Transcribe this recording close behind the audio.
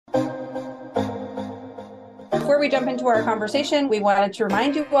before we jump into our conversation, we wanted to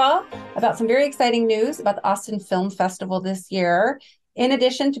remind you all about some very exciting news about the Austin Film Festival this year. In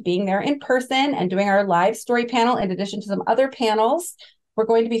addition to being there in person and doing our live story panel, in addition to some other panels, we're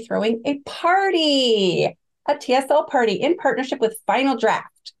going to be throwing a party, a TSL party in partnership with Final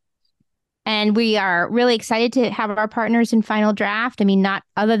Draft. And we are really excited to have our partners in Final Draft. I mean, not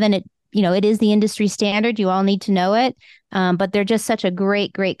other than it, it is the industry standard. You all need to know it. But they're just such a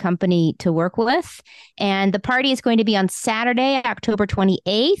great, great company to work with. And the party is going to be on Saturday, October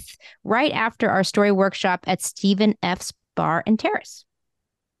 28th, right after our story workshop at Stephen F's Bar and Terrace.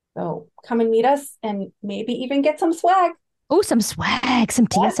 So come and meet us and maybe even get some swag. Oh, some swag, some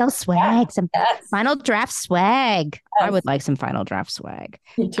TSL swag, some Final Draft swag. Yes. I would like some Final Draft swag.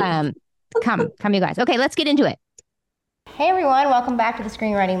 Come, you guys. Okay, let's get into it. Hey everyone, welcome back to The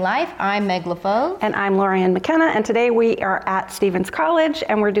Screenwriting Life. I'm Meg LaFauve. And I'm Lorianne McKenna, and today we are at Stevens College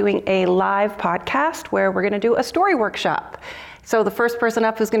and we're doing a live podcast where we're going to do a story workshop. So the first person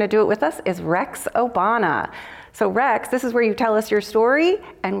up who's going to do it with us is Rex Obana. So Rex, this is where you tell us your story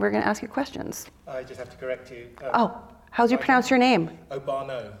and we're going to ask you questions. I just have to correct you. How'd you pronounce your name?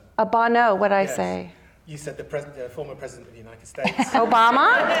 Obano. Obano, what'd I say? You said the former president of the United States.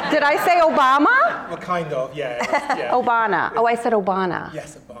 Obama? Did I say Obama? Well, kind of, yeah. Obana. Oh, I said Obana.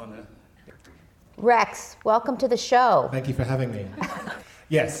 Yes, Obana. Rex, welcome to the show. Thank you for having me.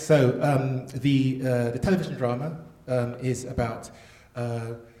 Yes, so the television drama is about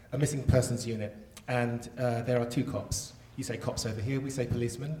a missing persons unit, and there are two cops. You say cops over here, we say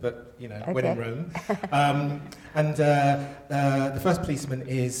policemen, but, okay. When in Rome. And the first policeman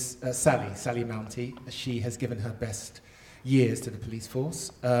is Sally Mounty. She has given her best years to the police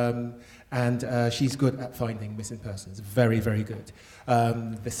force, and she's good at finding missing persons, very, very good.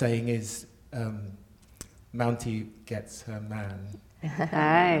 The saying is, Mounty gets her man.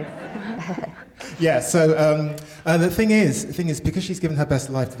 Nice. Yeah, so the thing is, because she's given her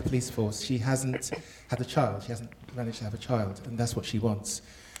best life to the police force, she hasn't had a child. She hasn't managed to have a child, and that's what she wants.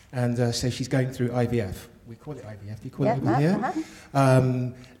 And so she's going through IVF. We call it IVF. Do you call it over here?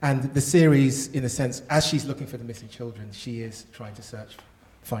 And the series, in a sense, as she's looking for the missing children, she is trying to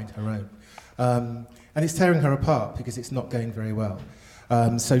find her own. And it's tearing her apart because it's not going very well.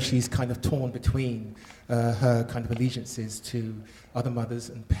 So she's kind of torn between her kind of allegiances to other mothers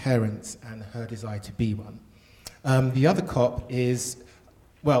and parents and her desire to be one. The other cop is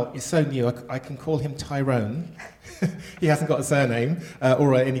so new, I can call him Tyrone. He hasn't got a surname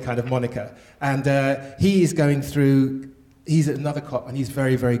or any kind of moniker. And he is going through, he's another cop, and he's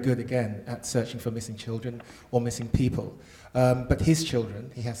very, very good, again, at searching for missing children or missing people. But his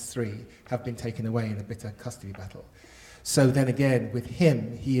children, he has 3, have been taken away in a bitter custody battle. So then again, with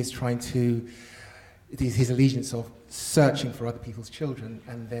him, he is trying to, his allegiance of searching for other people's children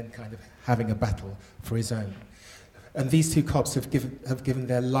and then kind of having a battle for his own. And these two cops have given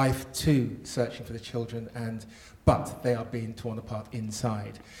their life to searching for the children, but they are being torn apart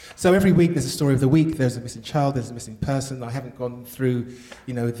inside. So every week there's a story of the week. There's a missing child. There's a missing person. I haven't gone through,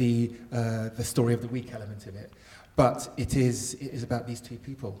 the story of the week element of it, but it is about these two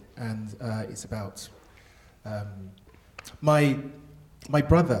people, and it's about my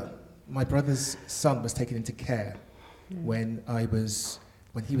brother's son was taken into care when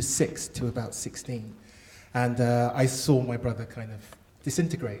he was 6 to about 16. And I saw my brother kind of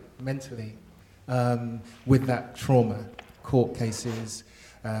disintegrate mentally with that trauma, court cases,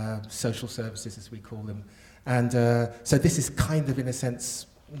 social services as we call them. And so this is kind of, in a sense,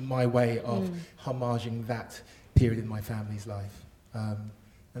 my way of homaging that period in my family's life.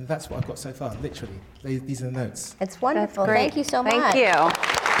 And that's what I've got so far, literally. These are the notes. It's wonderful. Thank you so much. Thank you.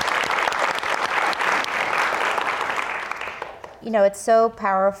 It's so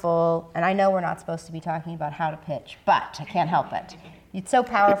powerful, and I know we're not supposed to be talking about how to pitch, but I can't help it. It's so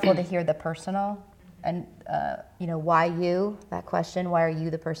powerful to hear the personal, and why you, that question, why are you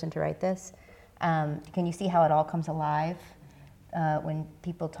the person to write this? Can you see how it all comes alive when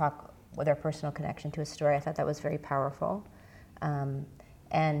people talk with their personal connection to a story? I thought that was very powerful,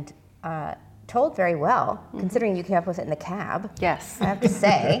 and told very well, considering you came up with it in the cab. Yes. I have to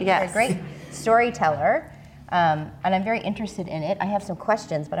say. Yes. You're a great storyteller. And I'm very interested in it. I have some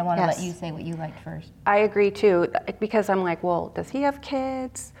questions, but I want to let you say what you liked first. I agree too, because I'm like, well, does he have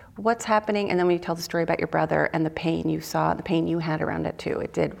kids? What's happening? And then when you tell the story about your brother and the pain you saw, the pain you had around it too,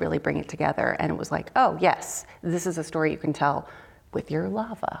 it did really bring it together. And it was like, oh yes, this is a story you can tell with your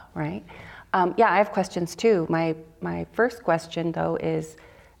lava, right? I have questions too. My first question though is,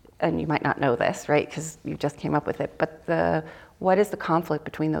 and you might not know this, right, because you just came up with it, but what is the conflict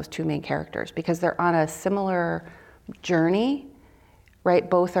between those two main characters? Because they're on a similar journey, right?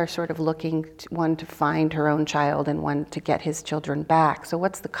 Both are sort of looking, one to find her own child and one to get his children back. So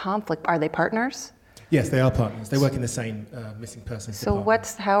what's the conflict? Are they partners? Yes, they are partners. They work in the same missing persons department.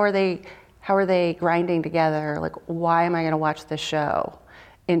 So how are they grinding together? Like, why am I going to watch this show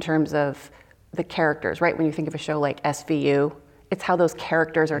in terms of the characters, right? When you think of a show like SVU, it's how those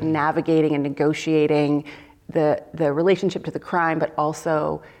characters are navigating and negotiating the relationship to the crime, but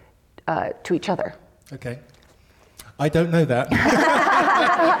also to each other. Okay. I don't know that.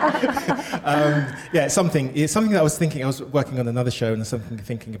 It's something that I was thinking. I was working on another show and something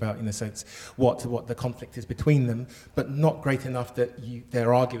thinking about, in a sense, what the conflict is between them, but not great enough that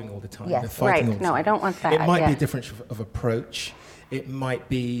they're arguing all the time. Yes. They're fighting all the time. No, I don't want that. It might be a difference of approach. It might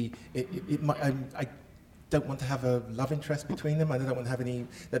be. It might. I don't want to have a love interest between them. I don't want to have any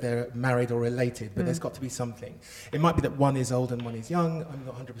that they're married or related. But there's got to be something. It might be that one is old and one is young. I'm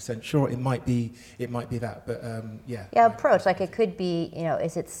not 100% sure. It might be that. But yeah. Yeah, approach. Like it could be,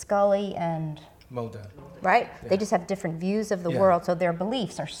 is it Scully and Mulder? Right? Yeah. They just have different views of the Yeah. world, so their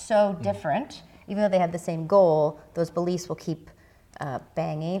beliefs are so different. Even though they have the same goal, those beliefs will keep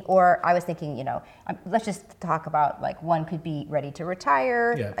banging. Or I was thinking, let's just talk about like one could be ready to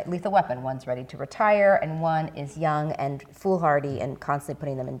retire, Yeah. like Lethal Weapon, one's ready to retire, and one is young and foolhardy and constantly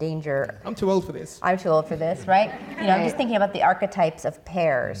putting them in danger. I'm too old for this. I'm too old for this, right? I'm just thinking about the archetypes of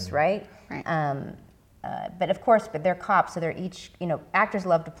pairs, right? Right. But of course, they're cops, so they're each, actors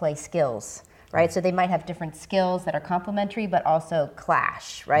love to play skills, right? So they might have different skills that are complementary, but also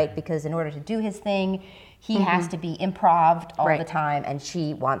clash, right? Because in order to do his thing, he has to be improved all the time, and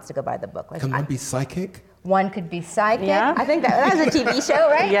she wants to go by the book. Like, Can one be psychic? one could be psychic. Yeah. I think that was a TV show,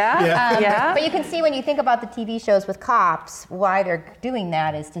 right? Yeah. But you can see when you think about the TV shows with cops, why they're doing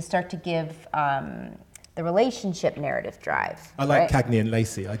that is to start to give the relationship narrative drive. I like right? Cagney and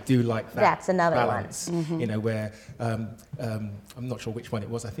Lacey. I do like that. That's another one. balance. Where I'm not sure which one it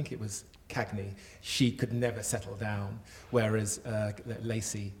was. I think it was Cagney. She could never settle down, whereas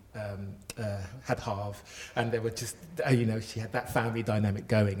Lacey had Harv, and they were just, she had that family dynamic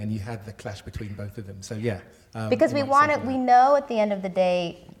going, and you had the clash between both of them. So yeah. Because you we might say want it, we know at the end of the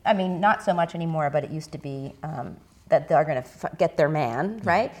day, I mean, not so much anymore, but it used to be that they're going to get their man,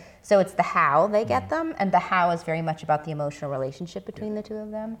 right? So it's the how they get them, and the how is very much about the emotional relationship between the two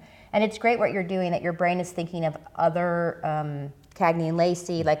of them. And it's great what you're doing, that your brain is thinking of other Cagney and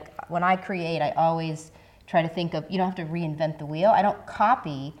Lacey. Like when I create, I always try to think of, you don't have to reinvent the wheel. I don't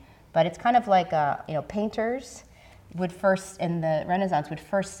copy, but it's kind of like, painters would first, in the Renaissance, would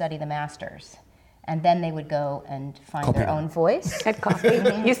first study the masters. And then they would go and find Copy their them. own voice. At coffee.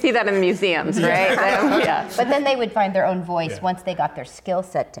 You see that in the museums, right? Yeah. But then they would find their own voice Yeah. once they got their skill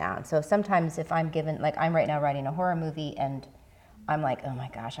set down. So sometimes if I'm given, like I'm right now writing a horror movie and I'm like, oh my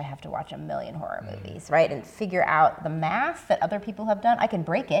gosh, I have to watch 1 million horror movies, right? And figure out the math that other people have done. I can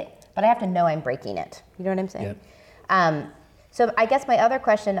break it, but I have to know I'm breaking it. You know what I'm saying? Yeah. So I guess my other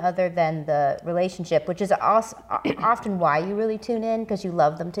question, other than the relationship, which is also often why you really tune in, because you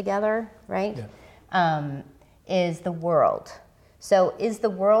love them together, right? Yeah. Is the world. So is the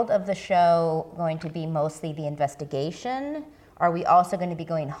world of the show going to be mostly the investigation? Are we also going to be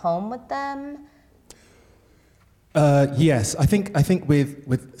going home with them? Yes, I think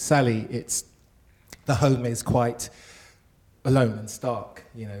with Sally, it's the home is quite alone and stark.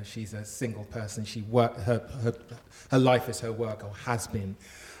 She's a single person. She her life is her work, or has been.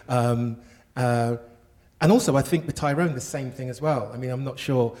 And also, I think with Tyrone, the same thing as well. I mean, I'm not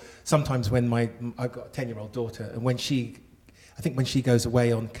sure. Sometimes when I've got a 10-year-old daughter, and when she goes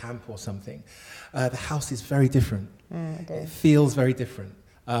away on camp or something, the house is very different. It feels very different.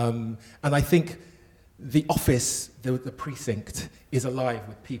 And I think the office, the precinct, is alive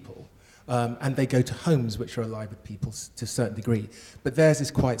with people. And they go to homes which are alive with people to a certain degree. But theirs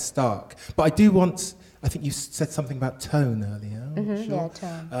is quite stark. But I think you said something about tone earlier. Mm-hmm. Yeah,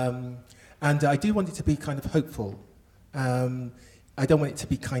 tone. And I do want it to be kind of hopeful. I don't want it to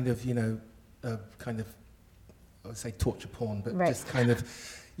be kind of, I would say torture porn, but just kind of,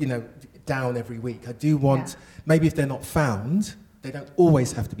 down every week. I do want, maybe if they're not found, they don't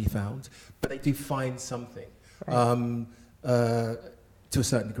always have to be found, but they do find something to a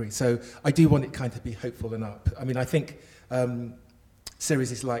certain degree. So I do want it kind of be hopeful and up. I mean, I think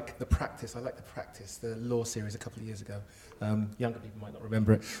series is like The Practice. I like The Practice, the law series a couple of years ago. Younger people might not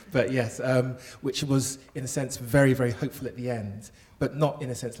remember it, but yes, which was, in a sense, very, very hopeful at the end, but not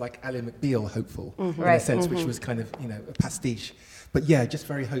in a sense like Ally McBeal hopeful, in a sense, which was kind of, a pastiche. But yeah, just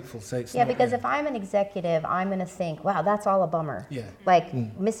very hopeful. So it's because if I'm an executive, I'm going to think, wow, that's all a bummer. Yeah. Like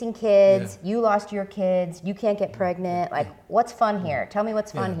missing kids, you lost your kids, you can't get pregnant. Like, what's fun here? Tell me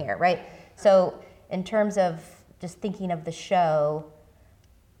what's fun here, right? So in terms of just thinking of the show,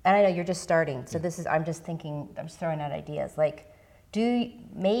 and I know you're just starting, so I'm just throwing out ideas. Like, do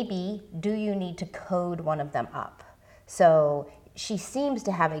you need to code one of them up? So she seems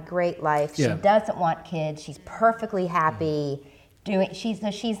to have a great life. She doesn't want kids. She's perfectly happy.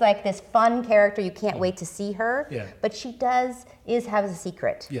 She's like this fun character. You can't wait to see her. Yeah. But she has a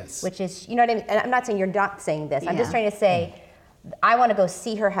secret. Yes. Which is, you know what I mean? And I'm not saying you're not saying this. I'm just trying to say, I want to go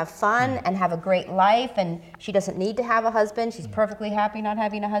see her have fun and have a great life, and she doesn't need to have a husband. She's perfectly happy not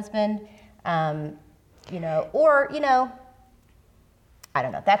having a husband. I don't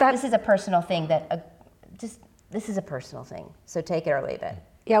know. This is a personal thing this is a personal thing. So take it or leave it.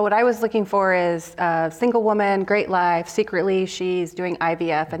 Yeah, what I was looking for is a single woman, great life, secretly she's doing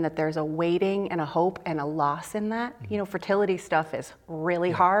IVF, and that there's a waiting and a hope and a loss in that. You know, fertility stuff is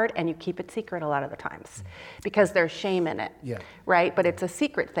really hard, and you keep it secret a lot of the times because there's shame in it, right? But it's a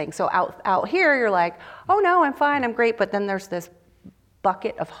secret thing. So out here, you're like, oh no, I'm fine, I'm great, but then there's this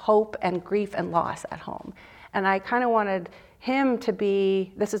bucket of hope and grief and loss at home. And I kind of wanted him to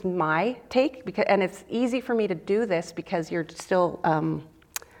be, this is my take, and it's easy for me to do this because you're still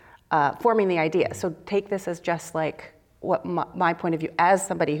forming the idea. So take this as just like what my point of view as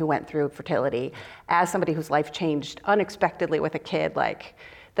somebody who went through fertility, as somebody whose life changed unexpectedly with a kid, like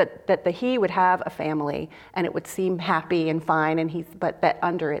that he would have a family and it would seem happy and fine, but that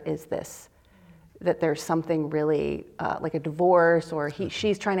under it is this, that there's something really like a divorce, or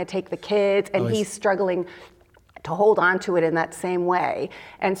she's trying to take the kids and he's struggling to hold on to it in that same way.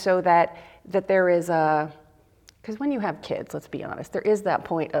 And so that there is because when you have kids, let's be honest, there is that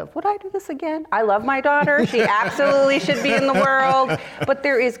point of, would I do this again? I love my daughter. She absolutely should be in the world. But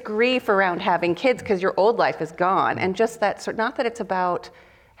there is grief around having kids because your old life is gone. And just that, not that it's about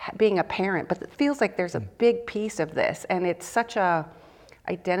being a parent, but it feels like there's a big piece of this. And it's such a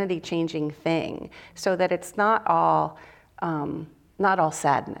identity changing thing, so that it's not all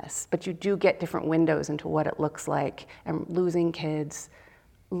sadness, but you do get different windows into what it looks like, and losing kids,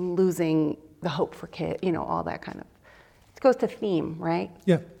 losing the hope for kids, all that kind of, it goes to theme, right?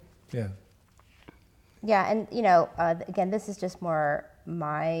 Yeah. And again, this is just more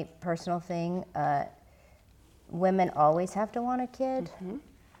my personal thing. Women always have to want a kid. Mm-hmm.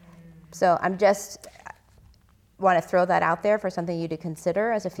 So I'm just want to throw that out there for something you to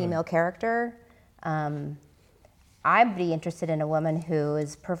consider as a female character. I'd be interested in a woman who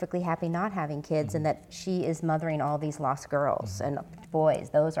is perfectly happy not having kids, and that she is mothering all these lost girls and boys.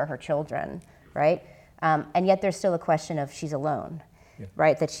 Those are her children, right? And yet there's still a question of she's alone,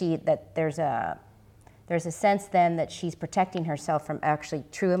 right? That there's a sense then that she's protecting herself from actually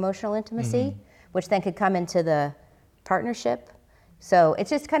true emotional intimacy, which then could come into the partnership. So it's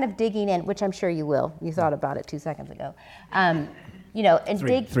just kind of digging in, which I'm sure you will. You thought about it 2 seconds ago. And 3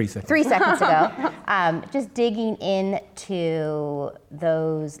 seconds. 3 seconds ago. Just digging into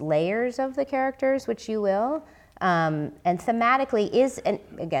those layers of the characters, which you will. And thematically and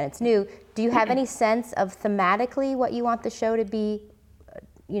again, it's new. Do you have any sense of thematically what you want the show to be,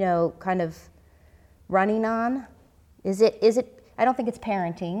 kind of running on? Is it, I don't think it's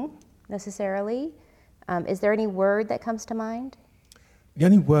parenting necessarily. Is there any word that comes to mind? The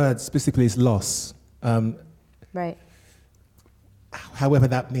only word specifically is loss. Right. However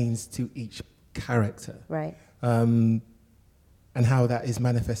that means to each character. Right. And how that is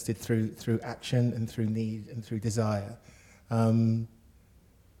manifested through action and through need and through desire.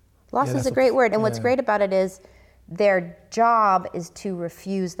 Loss is a great word, and what's great about it is their job is to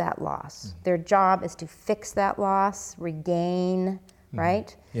refuse that loss. Their job is to fix that loss, regain,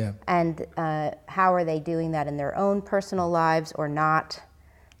 right? Yeah. And how are they doing that in their own personal lives or not,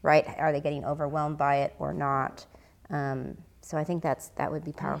 right? Are they getting overwhelmed by it or not? So I think that would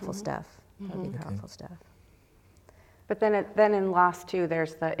be powerful stuff. That would be powerful stuff. But then in Lost too,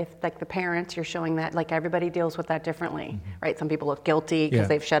 there's if like the parents, you're showing that like everybody deals with that differently, right? Some people look guilty because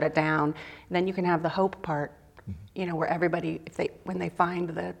they've shut it down. And then you can have the hope part, where everybody, when they find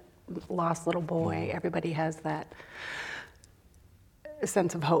the lost little boy, everybody has that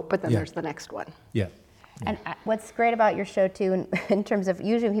sense of hope. But then there's the next one. Yeah. And what's great about your show too, in terms of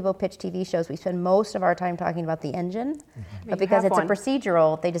usually when people pitch TV shows, we spend most of our time talking about the engine, but because it's a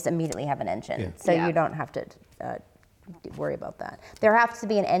procedural, they just immediately have an engine, so you don't have to worry about that. There has to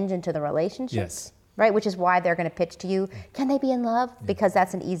be an engine to the relationship, right? Which is why they're going to pitch to you, can they be in love? Because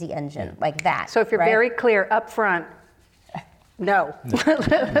that's an easy engine, like that. So if you're very clear up front, no.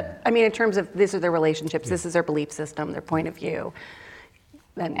 I mean, in terms of this is their relationships, this is their belief system, their point of view.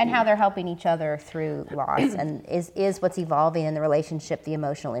 And how they're helping each other through loss, and is what's evolving in the relationship the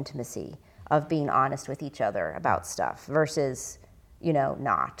emotional intimacy of being honest with each other about stuff versus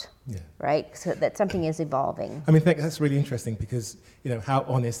not. Yeah. Right? So that something is evolving. I mean, I think that's really interesting because, how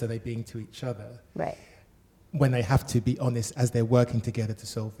honest are they being to each other? Right. When they have to be honest as they're working together to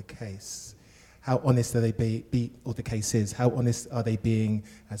solve the case. How honest are they or the case is, how honest are they being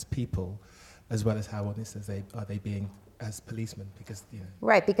as people, as well as how honest are they being as policemen? Because,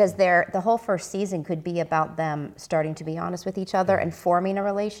 Right, because the whole first season could be about them starting to be honest with each other and forming a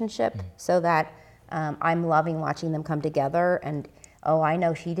relationship so that I'm loving watching them come together and, oh, I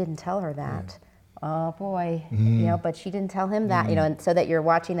know she didn't tell her that. Oh boy, but she didn't tell him that, and so that you're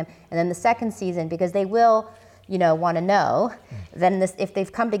watching them. And then the second season, because they will, want to know, then if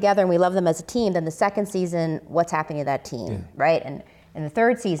they've come together and we love them as a team, then the second season, what's happening to that team, right? And in the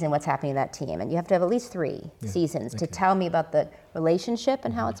third season, what's happening to that team? And you have to have at least 3 seasons to tell me about the relationship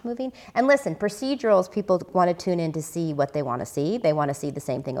and how it's moving. And listen, procedurals, people want to tune in to see what they want to see. They want to see the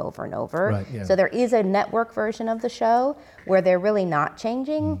same thing over and over. Right, yeah. So there is a network version of the show where they're really not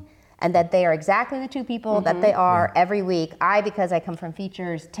changing and that they are exactly the 2 people that they are every week. Because I come from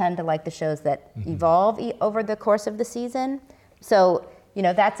features, tend to like the shows that evolve over the course of the season. So,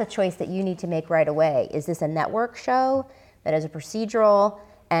 that's a choice that you need to make right away. Is this a network show that is a procedural?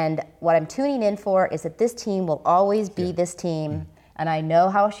 And what I'm tuning in for is that this team will always be this team. And I know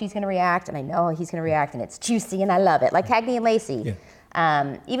how she's going to react, and I know how he's going to react, and it's juicy, and I love it. Like Cagney and Lacey.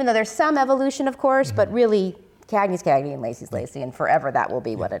 Yeah. Even though there's some evolution, of course, but really, Cagney's Cagney and Lacey's Lacey, and forever that will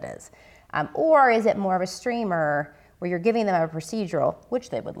be what it is. Or is it more of a streamer where you're giving them a procedural, which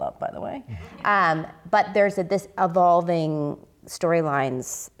they would love, by the way, but there's this evolving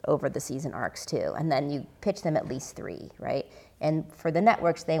storylines over the season arcs too, and then you pitch them at least 3, right? And for the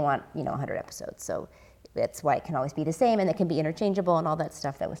networks, they want 100 episodes, so that's why it can always be the same, and it can be interchangeable and all that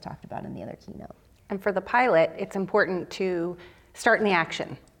stuff that was talked about in the other keynote. And for the pilot, it's important to start in the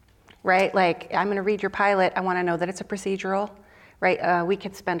action, right? Like, I'm going to read your pilot. I want to know that it's a procedural, right? We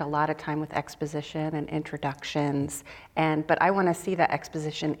could spend a lot of time with exposition and introductions, but I want to see that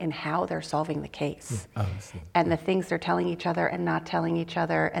exposition in how they're solving the case, and the things they're telling each other and not telling each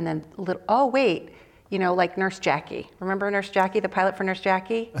other, and then like Nurse Jackie. Remember Nurse Jackie, the pilot for Nurse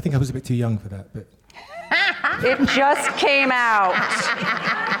Jackie? I think I was a bit too young for that, but. It just came out.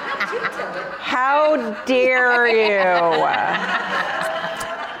 How dare you?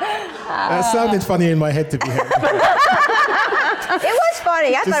 That sounded funny in my head, to be honest. It was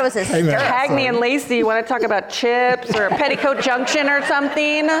funny. I thought it was hysterical. Cagney and Lacey, you want to talk about chips or a Petticoat Junction or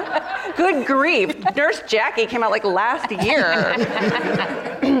something? Good grief. Nurse Jackie came out like last year.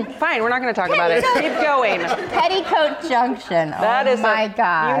 Fine, we're not going to talk about it. Keep going. Petticoat Junction. That is my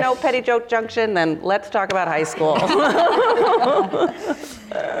gosh. You know Petticoat Junction? Then let's talk about high school.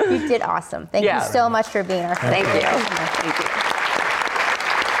 You did awesome. Thank you so much for being our friend. Thank you. Thank you.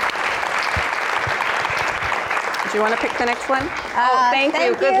 Do you want to pick the next one? Thank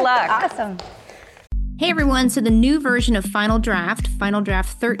you. Good luck. Awesome. Hey everyone, so the new version of Final Draft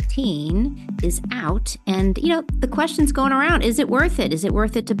 13, is out. And, the question's going around, is it worth it? Is it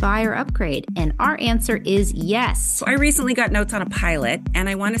worth it to buy or upgrade? And our answer is yes. So I recently got notes on a pilot, and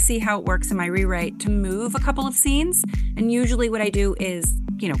I want to see how it works in my rewrite to move a couple of scenes. And usually what I do is,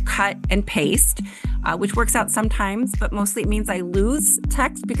 cut and paste, which works out sometimes, but mostly it means I lose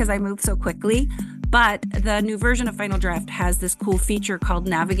text because I move so quickly. But the new version of Final Draft has this cool feature called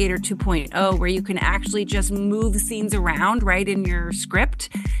Navigator 2.0, where you can actually just move scenes around right in your script.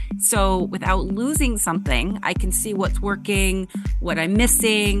 So without losing something, I can see what's working, what I'm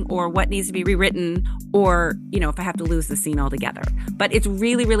missing, or what needs to be rewritten, or, if I have to lose the scene altogether. But it's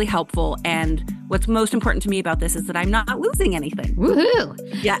really, really helpful. And what's most important to me about this is that I'm not losing anything. Woohoo!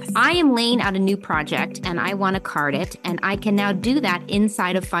 Yes. I am laying out a new project and I want to card it, and I can now do that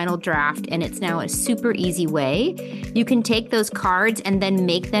inside of Final Draft, and it's now a super easy way. You can take those cards and then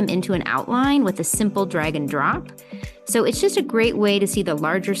make them into an outline with a simple drag and drop. So it's just a great way to see the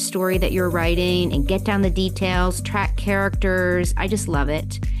larger story that you're writing and get down the details, track characters. I just love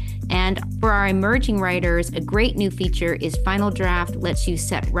it. And for our emerging writers, a great new feature is Final Draft lets you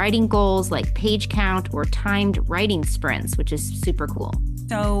set writing goals like page count or timed writing sprints, which is super cool.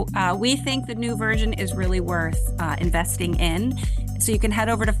 So we think the new version is really worth investing in. So you can head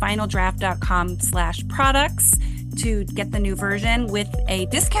over to finaldraft.com/products to get the new version with a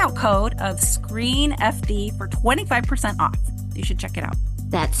discount code of SCREENFD for 25% off. You should check it out.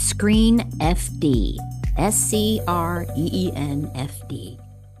 That's SCREENFD, SCREENFD.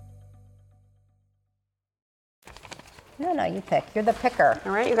 No, you pick. You're the picker.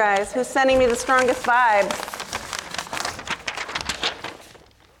 All right, you guys. Who's sending me the strongest vibes?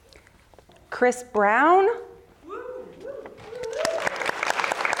 Chris Brown?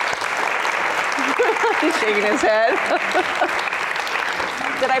 He's shaking his head.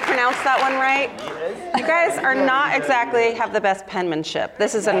 Did I pronounce that one right? You guys are not exactly have the best penmanship.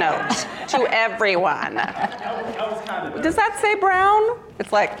 This is a note to everyone. Does that say Brown?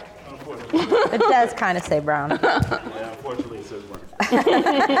 It's like. It does kind of say Brown. Yeah, unfortunately, it says Brown.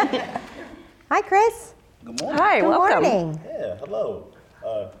 Hi, Chris. Good morning. Hi, Good welcome. morning. Yeah, hello.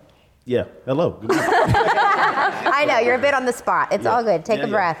 Hello. Good morning. I know, you're a bit on the spot. It's all good. Take a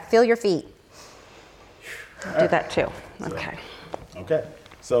breath. Feel your feet. Do that too. Okay. Okay.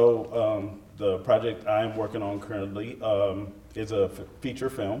 So the project I'm working on currently is a feature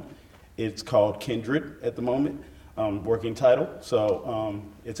film. It's called Kindred at the moment, working title. So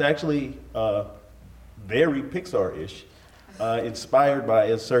it's actually very Pixar-ish, inspired by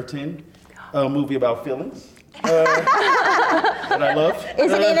a certain movie about feelings. That I love.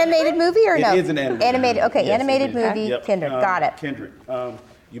 Is it an animated movie or no? It is an animated movie. Animated, okay, Yes, animated it is. movie, Yep. Kindred, got it. Kindred.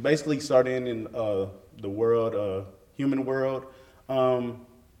 You basically start in the world, human world.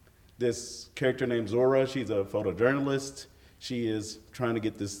 This character named Zora, she's a photojournalist. She is trying to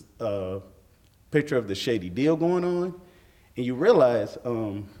get this picture of the shady deal going on. And you realize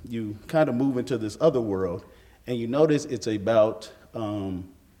you kind of move into this other world, and you notice it's about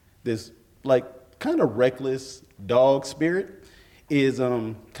this like kind of reckless dog spirit is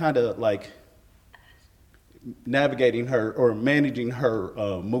kind of like navigating her or managing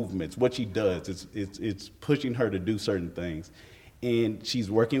her movements. What she does, it's pushing her to do certain things, and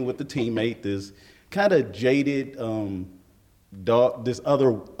she's working with the teammate, this kind of jaded dog, this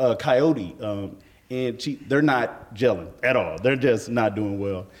other coyote, and they're not gelling at all. They're just not doing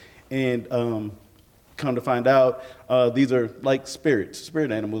well, and come to find out, these are like spirit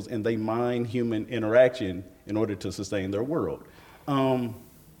animals, and they mine human interaction in order to sustain their world.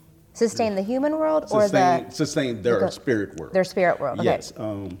 Sustain the human world sustain their spirit world. Their spirit world, okay. Yes.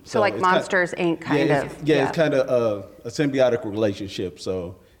 So like Monsters Inc. kind of. It's kind of a symbiotic relationship.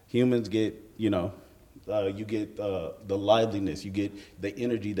 So humans get, you get the liveliness, you get the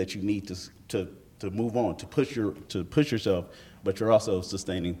energy that you need to move on, to push yourself, but you're also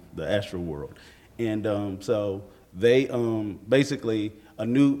sustaining the astral world. And so they basically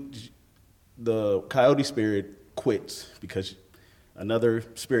the coyote spirit quits because another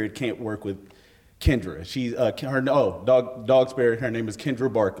spirit can't work with Kendra. She's dog spirit. Her name is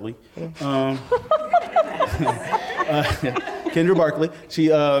Kendra Barkley. Kendra Barkley.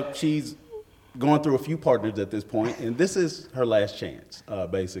 She's going through a few partners at this point, and this is her last chance.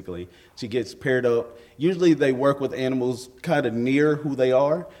 Basically, she gets paired up. Usually, they work with animals kind of near who they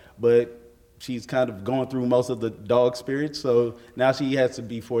are, but she's kind of going through most of the dog spirits, so now she has to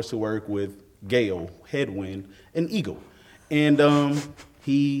be forced to work with Gale, Headwind, and Eagle. And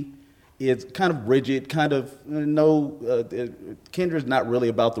he is kind of rigid, Kendra's not really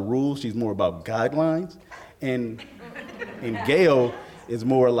about the rules, she's more about guidelines. And Gale is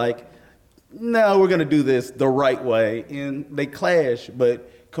more like, no, we're gonna do this the right way. And they clash,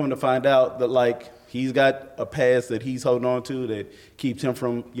 but come to find out that he's got a past that he's holding on to that keeps him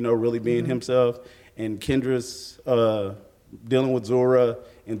from, really being himself. And Kendra's dealing with Zora,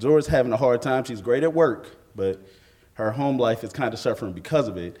 and Zora's having a hard time. She's great at work, but her home life is kind of suffering because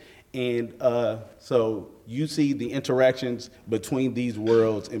of it. And so you see the interactions between these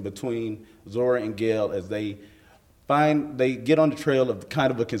worlds and between Zora and Gale as they get on the trail of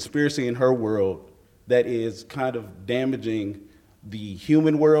kind of a conspiracy in her world that is kind of damaging the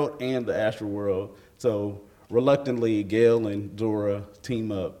human world and the astral world. So reluctantly, Gale and Zora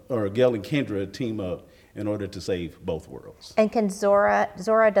team up, or Gale and Kendra team up in order to save both worlds. And can Zora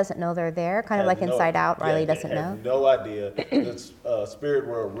doesn't know they're there, kind of like Inside Out, Riley doesn't know? No idea. This spirit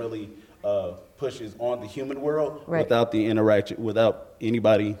world really pushes on the human world without the interaction, without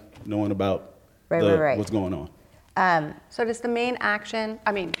anybody knowing about what's going on. So does the main action,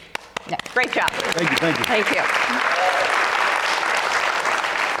 great job. Thank you.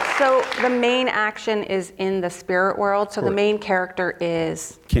 So the main action is in the spirit world. So the main character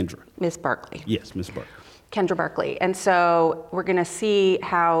is Kendra. Miss Barkley. Yes, Miss Barkley. Kendra Barkley. And so we're going to see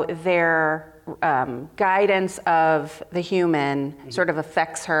how their guidance of the human sort of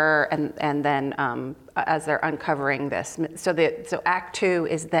affects her, and then as they're uncovering this. So Act 2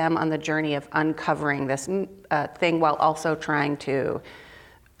 is them on the journey of uncovering this thing while also trying to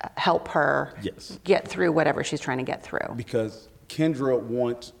help her get through whatever she's trying to get through. Because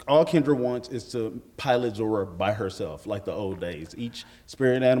all Kendra wants is to pilot Zora by herself, like the old days. Each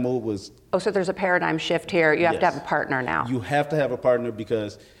spirit animal was... Oh, so there's a paradigm shift here. You have to have a partner now. You have to have a partner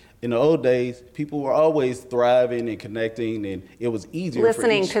because in the old days, people were always thriving and connecting, and it was easier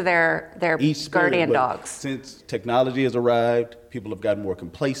listening to their guardian dogs. Since technology has arrived, people have gotten more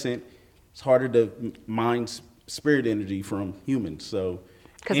complacent. It's harder to mine spirit energy from humans. So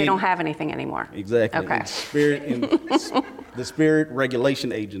Because they don't have anything anymore. Exactly. Okay. The Spirit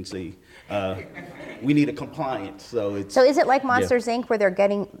Regulation Agency. We need a compliance, so it's. So is it like Monsters Inc., where they're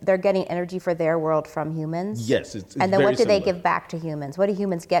getting energy for their world from humans? It's and then very what do they similar. give back to humans? What do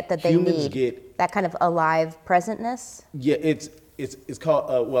humans get that they Humans need? get- that kind of alive presentness? Yeah, it's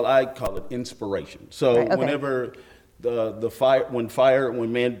called well, I call it inspiration. So Right, okay. whenever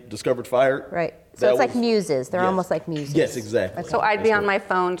when man discovered fire, Right. So that it's like was- muses. They're yes. almost like muses. Yes, exactly. So I'd be That's on my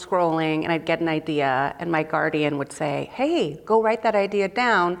phone scrolling and I'd get an idea and my guardian would say, hey, go write that idea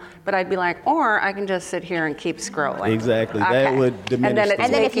down. But I'd be like, or I can just sit here and keep scrolling. Exactly. That would diminish And then, the- it's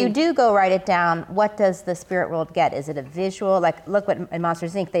And then if you making- do go write it down, what does the spirit world get? Is it a visual? Like, look what in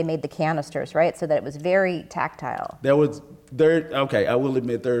Monsters Inc. they made the canisters, right? So that it was very tactile. Okay, I will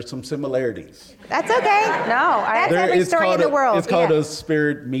admit there are some similarities. That's okay. No, That's every story in the world. It's called yeah. a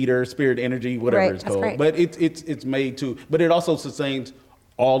spirit meter, spirit energy, whatever Right. it's That's called. great. But it's made to. But it also sustains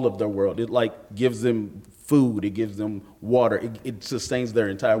all of their world. It like gives them food. It gives them water. It sustains their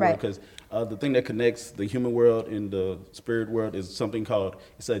entire world Right. because the thing that connects the human world and the spirit world is something called.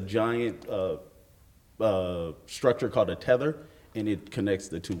 It's a giant structure called a tether, and it connects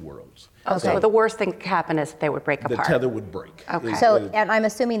the two worlds. Oh, so the worst thing that could happen is they would break The apart. tether would break. Okay. So, and I'm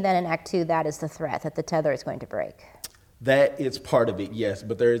assuming then in Act 2 that is the threat, that the tether is going to break. That is part of it, yes.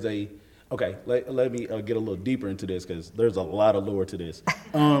 But there is let me get a little deeper into this because there's a lot of lore to this.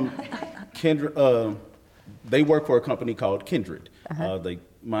 Kindred, they work for a company called Kindred. They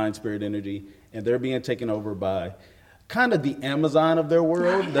mine spirit energy, and they're being taken over by kind of the Amazon of their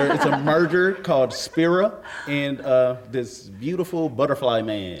world. It's a merger called Spira, and this beautiful butterfly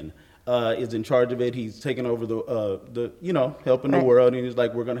man is in charge of it. He's taking over the helping the Right. world, and he's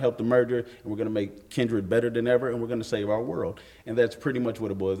like, we're going to help the merger, and we're going to make Kindred better than ever, and we're going to save our world. And that's pretty much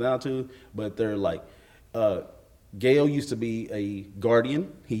what it boils down to. But they're like, Gale used to be a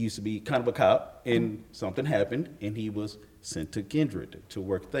guardian. He used to be kind of a cop, and something happened, and he was sent to Kindred to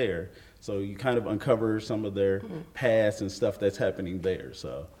work there. So you kind of uncover some of their past and stuff that's happening there.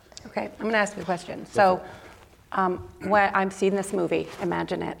 So. Okay, I'm going to ask you a question. So, when I'm seeing this movie,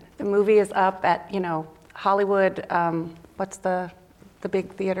 imagine it. The movie is up at, Hollywood. What's the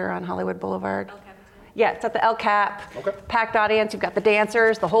big theater on Hollywood Boulevard? El Capitan. Yeah, it's at the El Cap. Okay. Packed audience. You've got the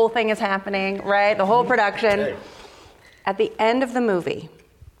dancers. The whole thing is happening, right? The whole production. Hey. At the end of the movie,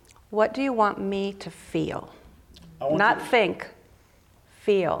 what do you want me to feel? Not think,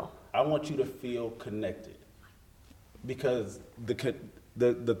 feel. I want you to feel connected because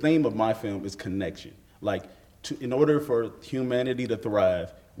the theme of my film is connection. Like, in order for humanity to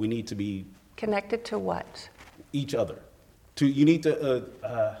thrive, we need to be Connected to what? each other. You need to.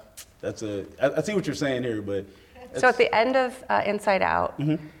 I see what you're saying here, but. So at the end of Inside Out,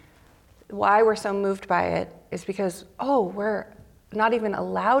 why we're so moved by it is because, we're not even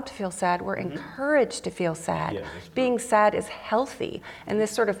allowed to feel sad, we're encouraged to feel sad. Yeah, that's true. Being sad is healthy. And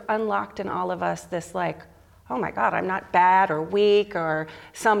this sort of unlocked in all of us this like, oh my God, I'm not bad or weak or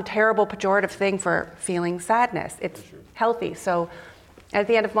some terrible pejorative thing for feeling sadness. It's healthy. So at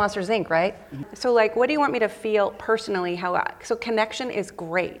the end of Monsters Inc., right? So like, what do you want me to feel personally? So connection is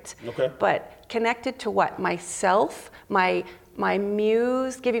great. Okay. But connected to what? Myself, my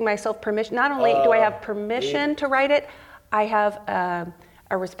muse, giving myself permission. Not only do I have permission to write it, I have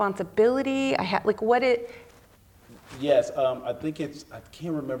a responsibility. I have Yes, I think I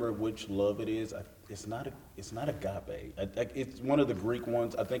can't remember which love it is. It's not agape. It's one of the Greek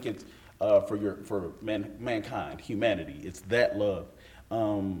ones. I think it's for mankind, humanity. It's that love,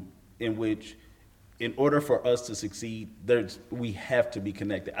 in which, in order for us to succeed, we have to be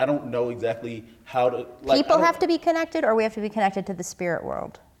connected. I don't know exactly how to. People have to be connected, or we have to be connected to the spirit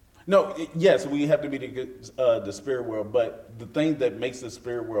world? No, yes, we have to be the spirit world, but the thing that makes the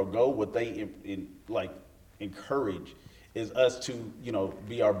spirit world go, what they encourage, is us to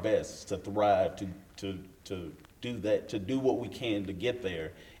be our best, to thrive, to do that, to do what we can to get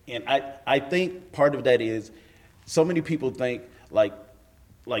there. And I think part of that is so many people think like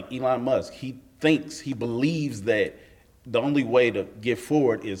Elon Musk. He believes that the only way to get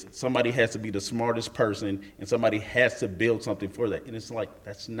forward is somebody has to be the smartest person and somebody has to build something for that. And it's like,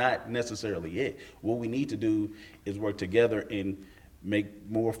 that's not necessarily it. What we need to do is work together and make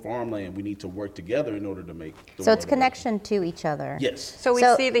more farmland. We need to work together in order to make the So it's world connection to each other. Yes. So we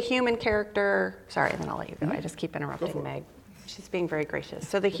So- see the human character, sorry, and then I'll let you go. I just keep interrupting Meg. She's being very gracious.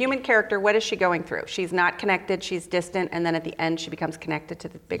 So the human character, what is she going through? She's not connected, she's distant, and then at the end she becomes connected to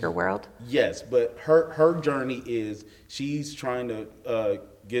the bigger world? Yes, but her journey is she's trying to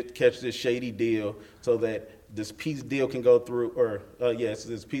catch this shady deal so that this peace deal can go through, or yes,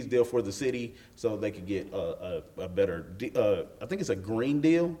 this peace deal for the city, so they could get a better. I think it's a green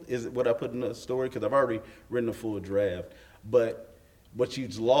deal, is what I put in the story, because I've already written a full draft. But what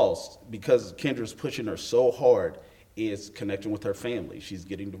she's lost, because Kendra's pushing her so hard, is connection with her family. She's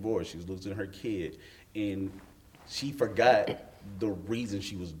getting divorced. She's losing her kid, and she forgot the reason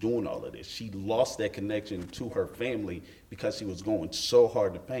she was doing all of this. She lost that connection to her family because she was going so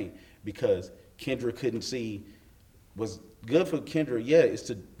hard to paint, because Kendra couldn't see what's good for Kendra, is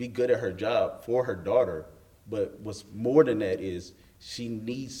to be good at her job for her daughter, but what's more than that is she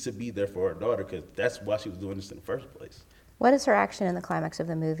needs to be there for her daughter, because that's why she was doing this in the first place. What is her action in the climax of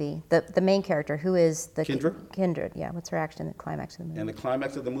the movie? The main character, who is the Kendra? Kendra, yeah. What's her action in the climax of the movie? In the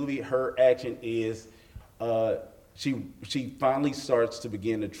climax of the movie, her action is she finally starts to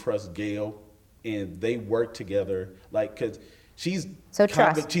begin to trust Gail, and they work together, like, because she's so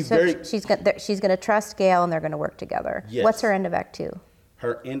trust. She's she's going to trust Gail, and they're going to work together. Yes. What's her end of Act 2?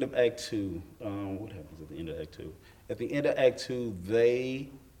 Her end of Act 2. What happens at the end of Act 2? At the end of Act 2, they.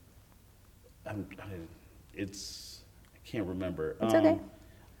 I can't remember. It's okay.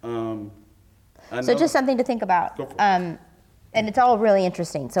 I So know, just something to think about. Go for it. And it's all really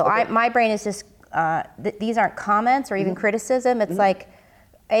interesting. So Okay. my brain is just, these aren't comments or even criticism. It's like,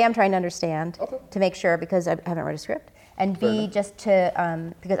 A, I'm trying to understand to make sure, because I haven't read a script. And B, just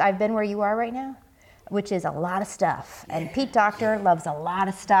to, because I've been where you are right now, which is a lot of stuff. And Pete Docter loves a lot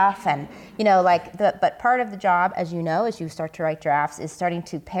of stuff. And, but part of the job, as you know, as you start to write drafts, is starting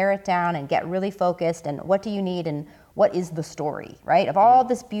to pare it down and get really focused. And what do you need, and what is the story, right? Of all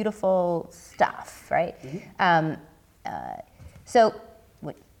this beautiful stuff, right? So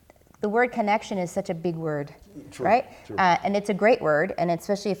the word connection is such a big word, right? True. And it's a great word, and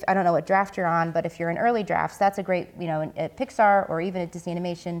especially if, I don't know what draft you're on, but if you're in early drafts, that's a great, at Pixar or even at Disney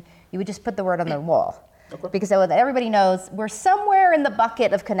Animation, you would just put the word on the wall. Because so that everybody knows we're somewhere in the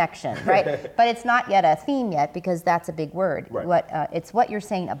bucket of connection, right? But it's not yet a theme yet, because that's a big word. Right. It's what you're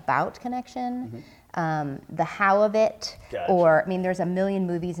saying about connection, the how of it, Gotcha. or, there's a million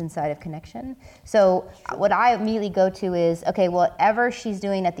movies inside of connection. So what I immediately go to is, okay, whatever she's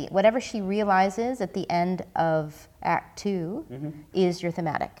doing whatever she realizes at the end of Act 2 is your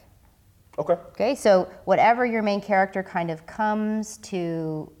thematic. Okay, so whatever your main character kind of comes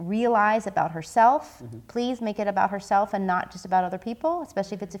to realize about herself, please make it about herself and not just about other people,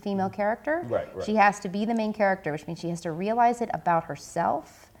 especially if it's a female character. Right. She has to be the main character, which means she has to realize it about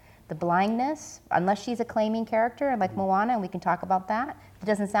herself, the blindness, unless she's a claiming character like Moana, and we can talk about that. If it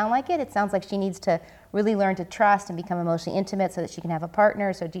doesn't sound like it, it sounds like she needs to really learn to trust and become emotionally intimate so that she can have a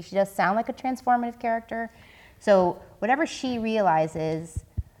partner. So she does sound like a transformative character. So whatever she realizes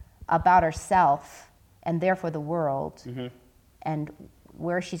about herself and therefore the world, and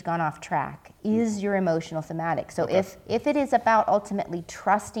where she's gone off track is your emotional thematic. So if it is about ultimately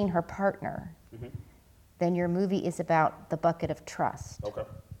trusting her partner, then your movie is about the bucket of trust.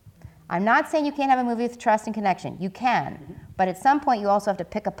 I'm not saying you can't have a movie with trust and connection. You can, but at some point you also have to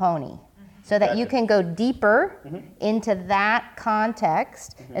pick a pony so that you can go deeper into that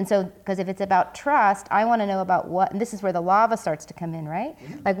context. And so, because if it's about trust, I want to know about what, and this is where the lava starts to come in, right?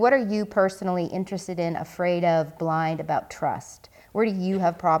 Like, what are you personally interested in, afraid of, blind about trust? Where do you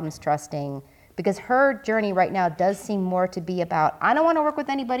have problems trusting? Because her journey right now does seem more to be about, I don't want to work with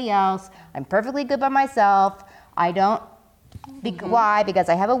anybody else. I'm perfectly good by myself. I don't, why? Because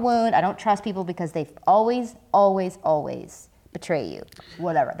I have a wound. I don't trust people because they always betray you.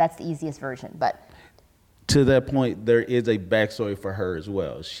 Whatever. That's the easiest version. But to that point, there is a backstory for her as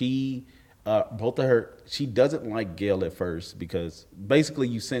well. She doesn't like Gail at first, because basically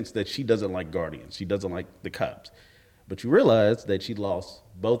you sense that she doesn't like Guardians. She doesn't like the cops. But you realize that she lost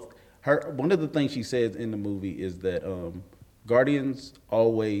both her. One of the things she says in the movie is that Guardians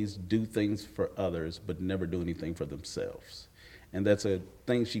always do things for others, but never do anything for themselves. And that's a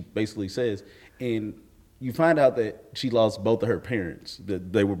thing she basically says. And you find out that she lost both of her parents.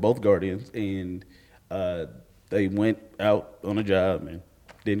 That they were both Guardians, and they went out on a job and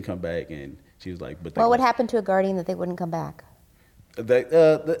didn't come back. And she was like, "But what happened to a Guardian that they wouldn't come back?"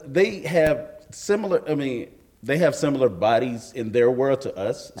 They have similar. They have similar bodies in their world to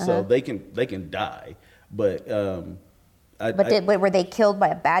us, so they can die. But were they killed by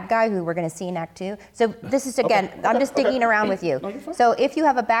a bad guy who we're going to see in Act 2? So this is, again, I'm just digging around with you. So if you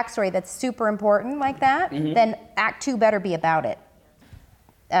have a backstory that's super important like that, then Act 2 better be about it.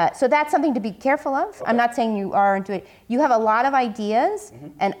 So that's something to be careful of. I'm not saying you are into it. You have a lot of ideas,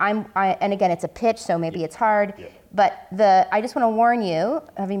 and and again, it's a pitch, so maybe it's hard. But I just want to warn you,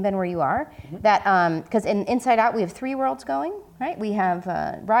 having been where you are, that because in Inside Out we have 3 worlds going, right? We have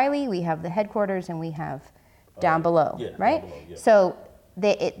Riley, we have the headquarters, and we have down below, yeah, right? down below, yeah. So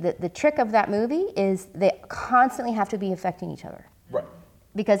the trick of that movie is they constantly have to be affecting each other. Right.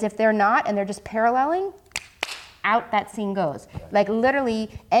 Because if they're not and they're just paralleling, out that scene goes. Like literally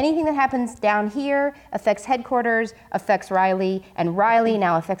anything that happens down here affects headquarters, affects Riley, and Riley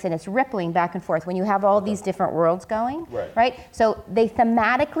now affects, and it's rippling back and forth when you have all these different worlds going, right? So they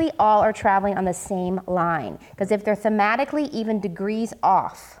thematically all are traveling on the same line. Because if they're thematically even degrees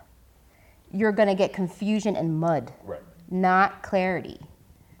off, you're gonna get confusion and mud, not clarity,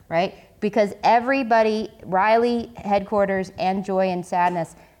 right? Because everybody, Riley, headquarters, and Joy and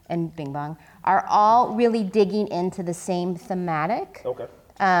Sadness, and Bing Bong, are all really digging into the same thematic. Okay.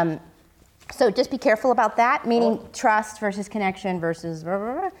 So just be careful about that, meaning trust versus connection versus blah,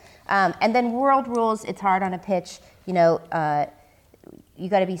 blah, blah. And then world rules, it's hard on a pitch. You know, you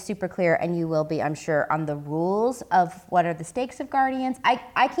got to be super clear, and you will be, I'm sure, on the rules of what are the stakes of Guardians.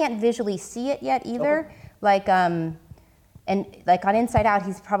 I can't visually see it yet either. Okay. Like, and like on Inside Out,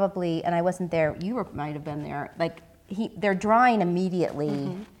 he's probably, and I wasn't there, you might have been there, like they're drawing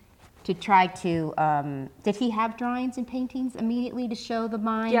immediately to try to, did he have drawings and paintings immediately to show the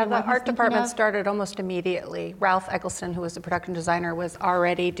mind? Yeah, the art department started almost immediately. Ralph Eccleston, who was the production designer, was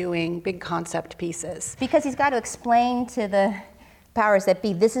already doing big concept pieces. Because he's got to explain to the powers that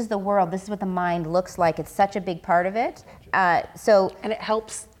be, this is the world, this is what the mind looks like, it's such a big part of it. And it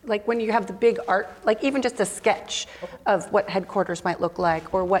helps, like when you have the big art, like even just a sketch of what headquarters might look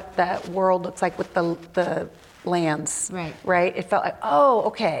like, or what that world looks like with the lands, right? It felt like, oh,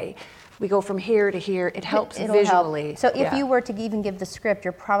 okay, we go from here to here. It helps visually. Help. So if you were to even give the script,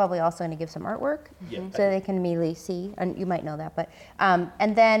 you're probably also going to give some artwork, so they can immediately see, and you might know that. But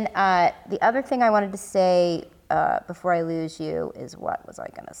and then the other thing I wanted to say before I lose you is, what was I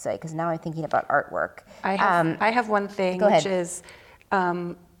going to say? Because now I'm thinking about artwork. I have one thing, which is,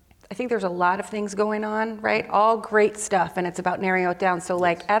 I think there's a lot of things going on, right? All great stuff, and it's about narrowing it down. So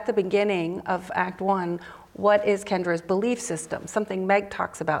like at the beginning of Act 1, what is Kendra's belief system? Something Meg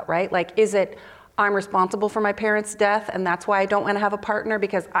talks about, right? Like, is it, I'm responsible for my parents' death, and that's why I don't want to have a partner,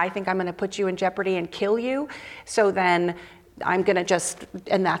 because I think I'm going to put you in jeopardy and kill you. So then I'm going to just,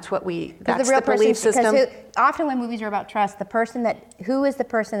 and that's what that's the belief system. Because often when movies are about trust, who is the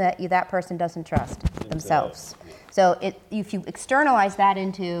person that person doesn't trust? Themselves. So if you externalize that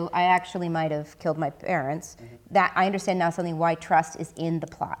into, I actually might have killed my parents, that I understand now something why trust is in the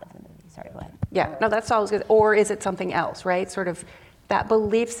plot of the movie. Sorry, go ahead. Yeah, no, that's always good. Or is it something else, right? Sort of that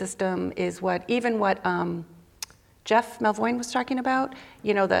belief system is what Jeff Melvoin was talking about.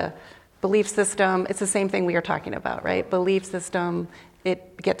 You know, the belief system, it's the same thing we are talking about, right? Belief system,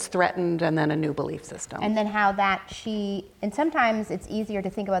 it gets threatened, and then a new belief system. And then how and sometimes it's easier to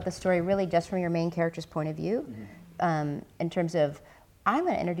think about the story really just from your main character's point of view, in terms of, I'm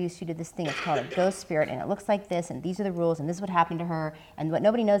going to introduce you to this thing, it's called a ghost spirit, and it looks like this, and these are the rules, and this is what happened to her, and what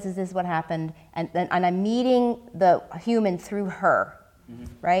nobody knows is this is what happened, and I'm meeting the human through her,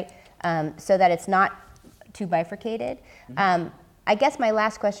 right? So that it's not too bifurcated. I guess my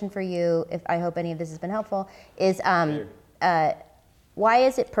last question for you, if I hope any of this has been helpful, is why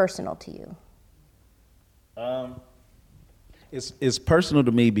is it personal to you? It's personal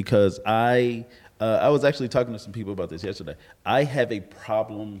to me because I was actually talking to some people about this yesterday. I have a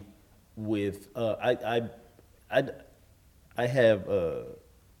problem with I have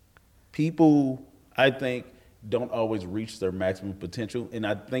people I think don't always reach their maximum potential, and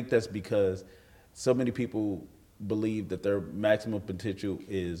I think that's because so many people believe that their maximum potential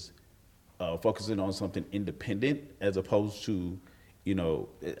is focusing on something independent as opposed to, you know,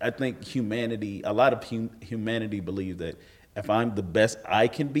 I think a lot of humanity believe that if I'm the best I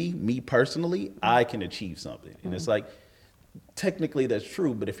can be, me personally, I can achieve something. And it's like, technically that's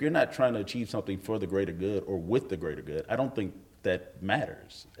true, but if you're not trying to achieve something for the greater good or with the greater good, I don't think that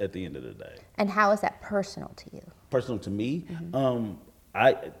matters at the end of the day. And how is that personal to you? Personal to me?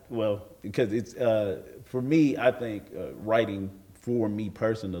 Because it's, for me, I think writing for me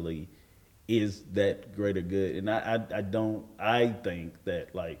personally is that greater good. And I think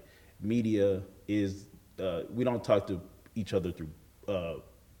that like media is, we don't talk to each other through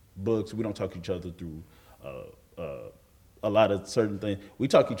books. We don't talk to each other through a lot of certain things. We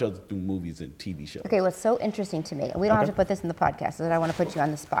talk to each other through movies and TV shows. Okay, what's so interesting to me, and we don't have to put this in the podcast, so that I want to put you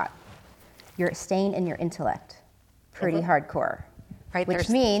on the spot. You're staying in your intellect pretty hardcore. Right, which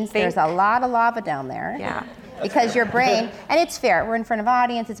means there's a lot of lava down there. Yeah. Because your brain, and it's fair, we're in front of an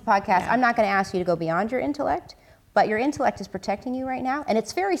audience, it's a podcast. I'm not going to ask you to go beyond your intellect, but your intellect is protecting you right now, and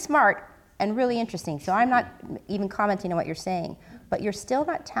it's very smart and really interesting. So I'm not even commenting on what you're saying, but you're still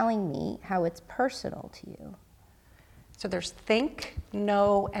not telling me how it's personal to you. So there's think,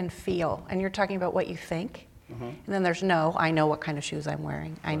 know, and feel, and you're talking about what you think. And then there's no, I know what kind of shoes I'm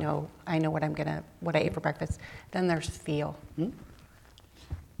wearing. I know what I ate for breakfast. Then there's feel.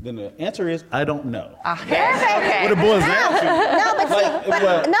 Then the answer is, I don't know. Perfect. What it boils down to. No,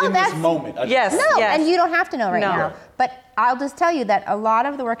 but see, in this moment. Yes. No, and you don't have to know right No. now. But I'll just tell you that a lot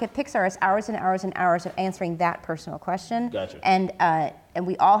of the work at Pixar is hours and hours and hours of answering that personal question. Gotcha. And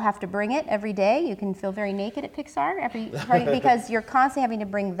we all have to bring it every day. You can feel very naked at Pixar because you're constantly having to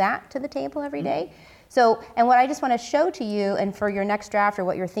bring that to the table every day. So, and what I just want to show to you, and for your next draft or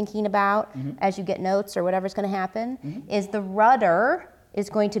what you're thinking about as you get notes or whatever's going to happen, is the rudder is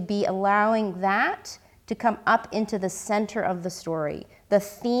going to be allowing that to come up into the center of the story. The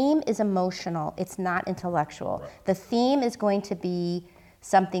theme is emotional, it's not intellectual. Right. The theme is going to be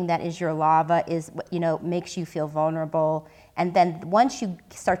something that is your lava, makes you feel vulnerable. And then once you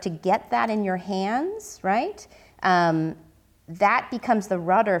start to get that in your hands, right, that becomes the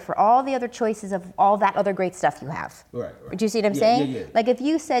rudder for all the other choices of all that other great stuff you have. Right. Do you see what I'm saying? Yeah. Like if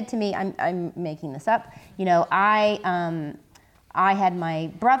you said to me, I'm making this up, I had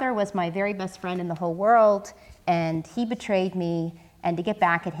my brother was my very best friend in the whole world, and he betrayed me, and to get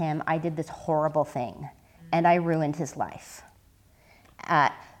back at him, I did this horrible thing, and I ruined his life.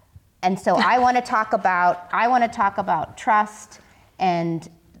 And so I want to talk about trust and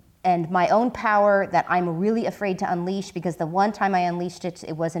my own power that I'm really afraid to unleash, because the one time I unleashed it,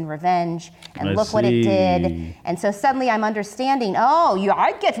 it was in revenge, and look what it did. And so suddenly I'm understanding,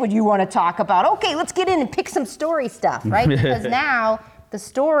 I get what you want to talk about. Okay, let's get in and pick some story stuff, right? Because now the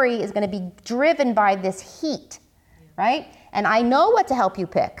story is going to be driven by this heat, right? And I know what to help you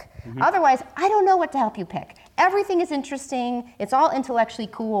pick. Otherwise, I don't know what to help you pick. Everything is interesting, it's all intellectually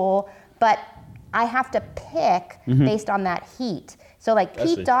cool, but I have to pick based on that heat. So like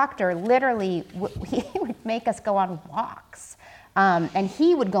Pete Docter literally, he would make us go on walks. And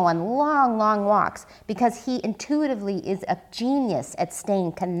he would go on long, long walks because he intuitively is a genius at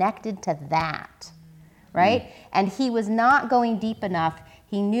staying connected to that, right? And he was not going deep enough.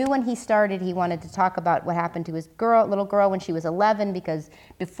 He knew when he started he wanted to talk about what happened to his little girl when she was 11, because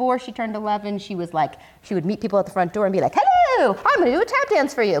before she turned 11, she was like, she would meet people at the front door and be like, hello, I'm gonna do a tap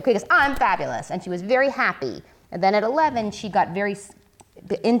dance for you because I'm fabulous. And she was very happy. And then at 11, she got very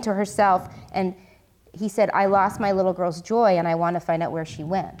into herself, and he said, I lost my little girl's joy and I want to find out where she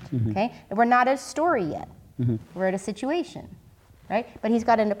went, okay? And we're not at a story yet. We're at a situation, right? But he's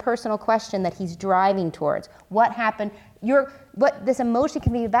got a personal question that he's driving towards. What happened? What this emotion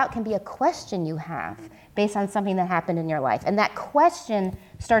can be about can be a question you have based on something that happened in your life. And that question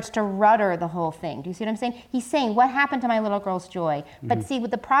starts to rudder the whole thing. Do you see what I'm saying? He's saying, what happened to my little girl's joy? But see,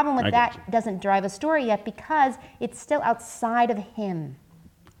 the problem with that doesn't drive a story yet because it's still outside of him.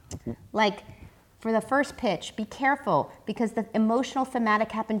 Like, for the first pitch, be careful because the emotional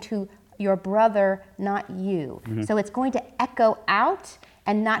thematic happened to your brother, not you. So it's going to echo out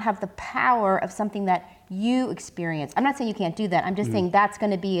and not have the power of something that you experience. I'm not saying you can't do that. I'm just saying that's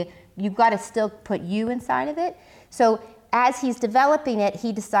going to be, you've got to still put you inside of it. So as he's developing it,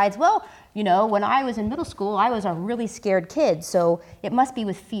 he decides, well, when I was in middle school, I was a really scared kid, so it must be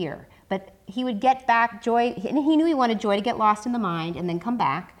with fear. But he would get back Joy, and he knew he wanted Joy to get lost in the mind and then come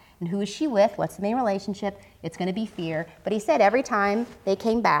back. And who is she with? What's the main relationship? It's going to be fear. But he said every time they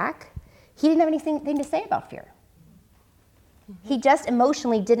came back, he didn't have anything to say about fear. He just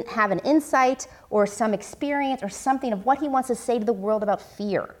emotionally didn't have an insight or some experience or something of what he wants to say to the world about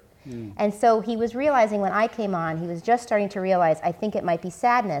fear. And so he was realizing when I came on, he was just starting to realize, I think it might be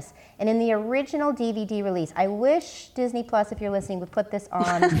sadness. And in the original DVD release, I wish Disney Plus, if you're listening, would put this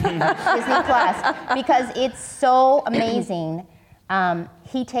on Disney Plus, because it's so amazing.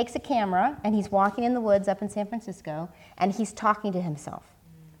 He takes a camera and he's walking in the woods up in San Francisco and he's talking to himself.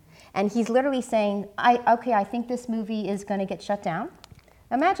 And he's literally saying, I think this movie is going to get shut down.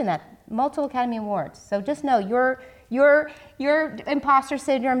 Imagine that, multiple Academy Awards. So just know your imposter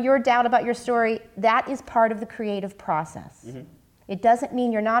syndrome, your doubt about your story, that is part of the creative process. It doesn't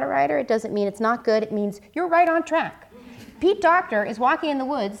mean you're not a writer. It doesn't mean it's not good. It means you're right on track. Pete Docter is walking in the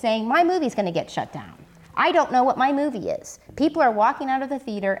woods saying, my movie's going to get shut down. I don't know what my movie is. People are walking out of the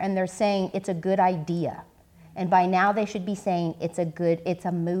theater and they're saying it's a good idea. And by now they should be saying it's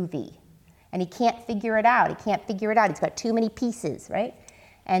a movie. And he can't figure it out. He's got too many pieces, right?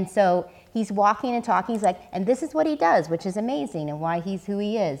 And so he's walking and talking. He's like, and this is what he does, which is amazing and why he's who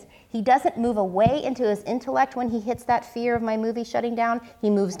he is. He doesn't move away into his intellect when he hits that fear of my movie shutting down. He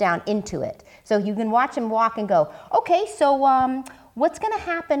moves down into it. So you can watch him walk and go, okay, so what's going to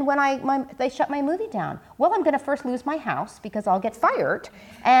happen when they shut my movie down? Well, I'm going to first lose my house because I'll get fired.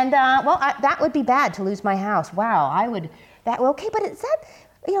 And, that would be bad to lose my house. Wow, okay, but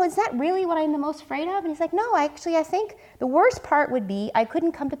is that really what I'm the most afraid of? And he's like, no, actually, I think the worst part would be I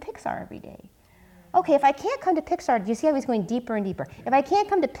couldn't come to Pixar every day. Okay, if I can't come to Pixar, do you see how he's going deeper and deeper? If I can't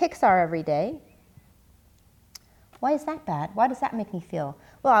come to Pixar every day, why is that bad? Why does that make me feel?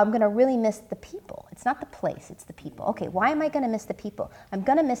 Well, I'm going to really miss the people. It's not the place, it's the people. Okay, why am I going to miss the people? I'm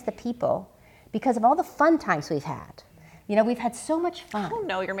going to miss the people because of all the fun times we've had. We've had so much fun. Oh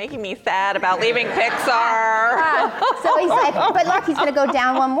no, you're making me sad about leaving Pixar. So he's like, but look, he's going to go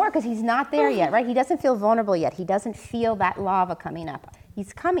down one more because he's not there yet, right? He doesn't feel vulnerable yet. He doesn't feel that lava coming up.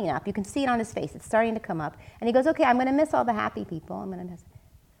 He's coming up. You can see it on his face. It's starting to come up. And he goes, okay, I'm going to miss all the happy people. I'm going to miss.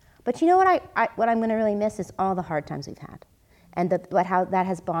 But you know what? What I'm going to really miss is all the hard times we've had, and how that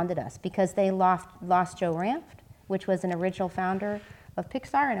has bonded us. Because they lost Joe Ranft, which was an original founder of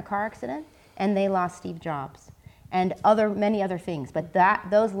Pixar in a car accident, and they lost Steve Jobs, and many other things. But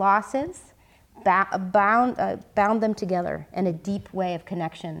those losses bound them together in a deep way of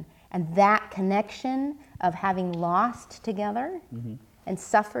connection. And that connection of having lost together and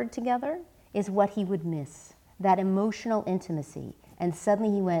suffered together is what he would miss. That emotional intimacy. And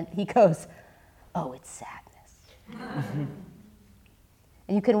suddenly he goes, oh, it's sadness.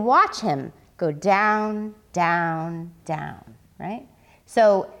 And you can watch him go down, down, down, right?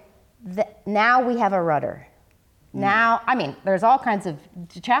 So now we have a rudder. Now, there's all kinds of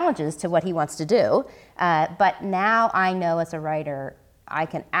challenges to what he wants to do, but now I know as a writer, I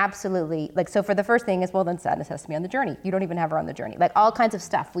can absolutely, so for the first thing is, well, then sadness has to be on the journey. You don't even have her on the journey. All kinds of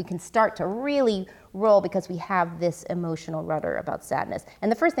stuff. We can start to really roll because we have this emotional rudder about sadness. And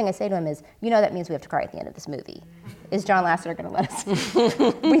the first thing I say to him is, that means we have to cry at the end of this movie. Is John Lasseter going to let us?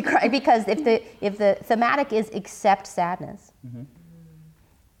 We cry because if the thematic is accept sadness,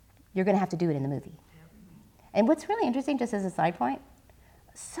 you're going to have to do it in the movie. And what's really interesting, just as a side point,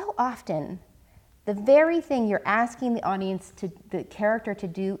 so often, the very thing you're asking the audience, the character to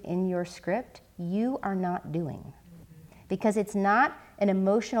do in your script, you are not doing. Because it's not an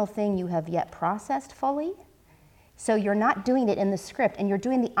emotional thing you have yet processed fully, so you're not doing it in the script, and you're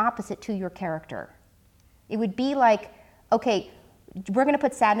doing the opposite to your character. It would be like, okay, we're going to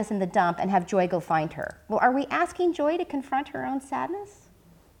put sadness in the dump and have Joy go find her. Well, are we asking Joy to confront her own sadness?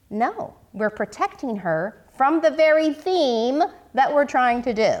 No, we're protecting her from the very theme that we're trying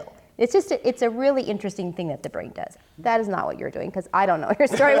to do. It's a really interesting thing that the brain does. That is not what you're doing, because I don't know your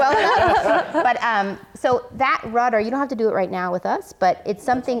story well enough. But so that rudder, you don't have to do it right now with us, but it's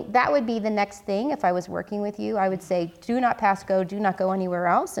something, that would be the next thing if I was working with you. I would say, do not pass go, do not go anywhere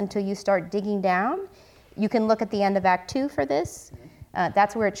else until you start digging down. You can look at the end of Act 2 for this.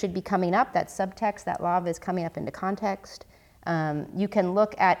 That's where it should be coming up, that subtext, that lava is coming up into context. You can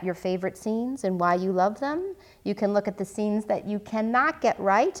look at your favorite scenes and why you love them. You can look at the scenes that you cannot get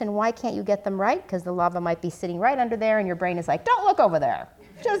right and why can't you get them right, because the lava might be sitting right under there and your brain is like, don't look over there.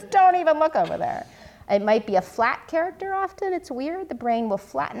 Just don't even look over there. It might be a flat character often. It's weird. The brain will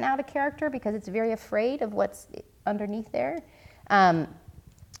flatten out a character because it's very afraid of what's underneath there.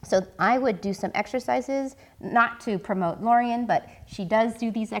 So I would do some exercises, not to promote Lorian, but she does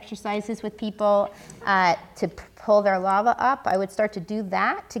do these exercises with people to pull their lava up. I would start to do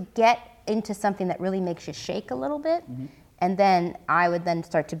that to get into something that really makes you shake a little bit, and then I would then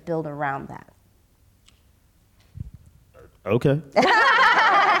start to build around that. Okay.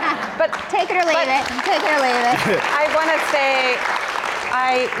 But take it or leave it. Take it or leave it. I want to say,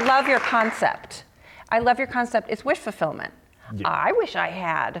 I love your concept. I love your concept. It's wish fulfillment. Yeah. I wish I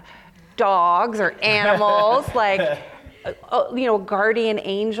had dogs or animals, a guardian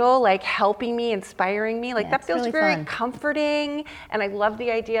angel, helping me, inspiring me. That feels really very comforting. And I love the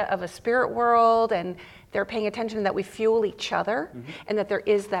idea of a spirit world, and they're paying attention that we fuel each other, and that there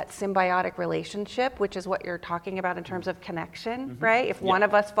is that symbiotic relationship, which is what you're talking about in terms of connection, right? If one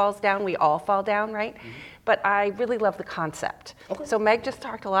of us falls down, we all fall down, right? But I really love the concept. Okay. So Meg just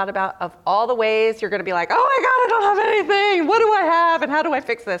talked a lot about of all the ways you're going to be like, oh my God, I don't have anything. What do I have, and how do I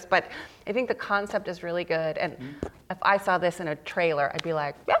fix this? But I think the concept is really good. And if I saw this in a trailer, I'd be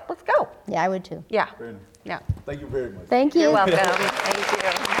like, yeah, let's go. Yeah, I would too. Yeah. Fair enough. Yeah. Thank you very much. Thank you. You're welcome. Thank you.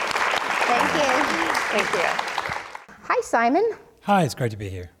 Thank you. Thank you. Hi, Simon. Hi, it's great to be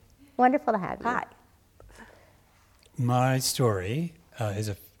here. Wonderful to have you. Hi. My story is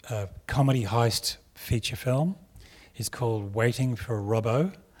a comedy heist feature film. It's called Waiting for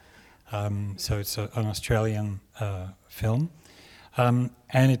Robbo. So it's an Australian film. And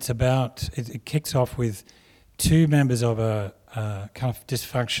it's about, it kicks off with two members of a kind of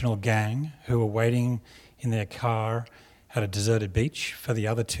dysfunctional gang who are waiting in their car at a deserted beach for the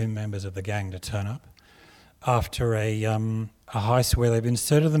other two members of the gang to turn up after a heist where they've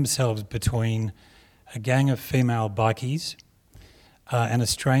inserted themselves between a gang of female bikies and a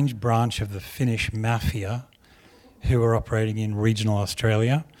strange branch of the Finnish mafia who are operating in regional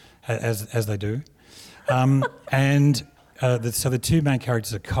Australia, as they do. So the two main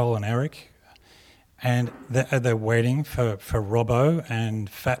characters are Cole and Eric, and they're waiting for Robbo and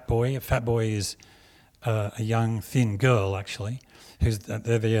Fat Boy. Fat Boy is a young, thin girl, actually,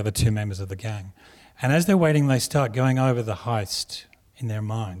 they're the other two members of the gang. And as they're waiting, they start going over the heist in their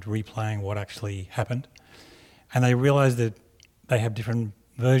mind, replaying what actually happened. And they realise that they have different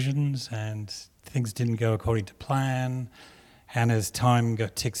versions and things didn't go according to plan. And as time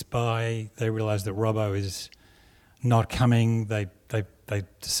ticks by, they realise that Robbo is not coming. They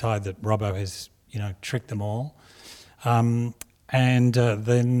decide that Robbo has, tricked them all. And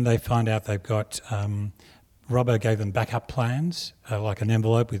then they find out they've got... Robbo gave them backup plans, like an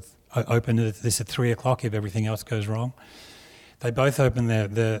envelope with open this at 3 o'clock if everything else goes wrong. They both open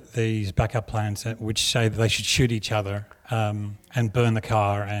these backup plans which say that they should shoot each other and burn the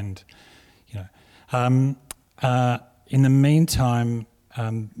car. And in the meantime,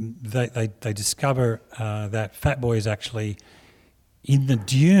 they discover that Fat Boy is actually in the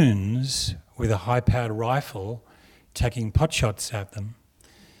dunes with a high-powered rifle, taking pot shots at them.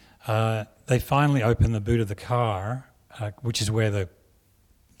 They finally open the boot of the car, which is where the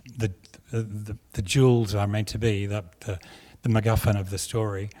jewels are meant to be, the MacGuffin of the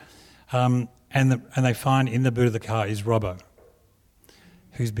story, and they find in the boot of the car is Robbo,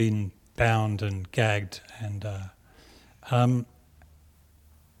 who's been bound and gagged. And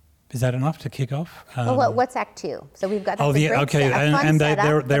is that enough to kick off? Well, what's Act Two? So we've got they're the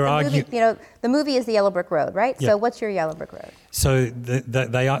movie is the Yellow Brick Road, right? Yeah. So what's your Yellow Brick Road? So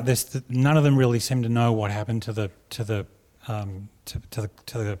none of them really seem to know what happened to the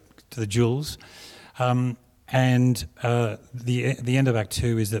jewels, and the end of Act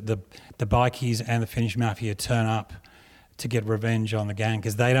Two is that the bikies and the Finnish mafia turn up to get revenge on the gang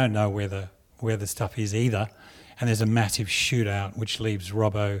because they don't know where the stuff is either, and there's a massive shootout which leaves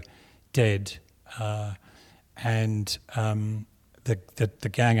Robbo dead, and the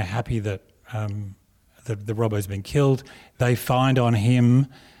gang are happy that the Robbo's been killed. They find on him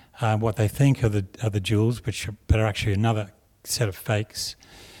what they think are the jewels, but are actually another set of fakes.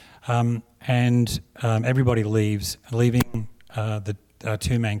 And everybody leaves, leaving the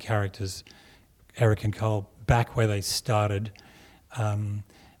two main characters, Eric and Cole, back where they started. And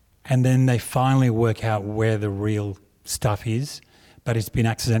then they finally work out where the real stuff is, but it's been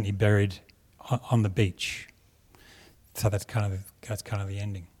accidentally buried on the beach. So that's kind of the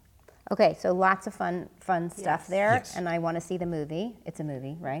ending. Okay, so lots of fun stuff there, Yes. and I want to see the movie. It's a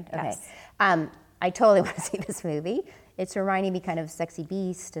movie, right? Yes. Okay. I totally want to see this movie. It's reminding me kind of Sexy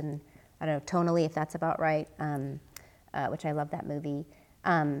Beast, and I don't know, tonally, if that's about right, which I love that movie.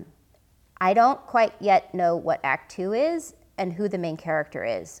 I don't quite yet know what Act Two is and who the main character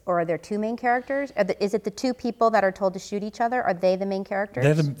is. Or are there two main characters? Is it the two people that are told to shoot each other? Are they the main characters?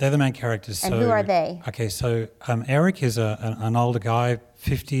 They're the main characters. And who are they? Okay, so Eric is an older guy,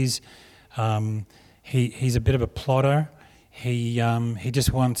 50s. He's a bit of a plotter. He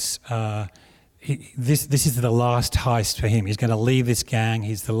just wants... This is the last heist for him. He's going to leave this gang.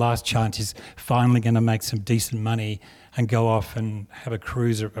 He's the last chance. He's finally going to make some decent money and go off and have a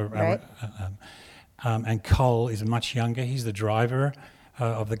cruise. Right. And Cole is much younger. He's the driver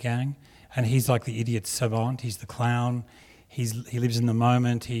of the gang, and he's like the idiot savant. He's the clown. He lives in the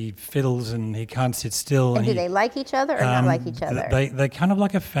moment. He fiddles and he can't sit still. And do they like each other or not like each other? They kind of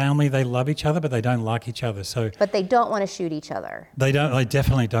like a family. They love each other, but they don't like each other. So. But they don't want to shoot each other. They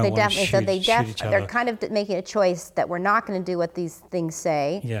definitely don't want to shoot each other. They're kind of making a choice that we're not going to do what these things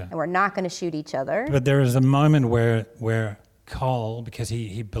say, Yeah. and we're not going to shoot each other. But there is a moment where Cole, because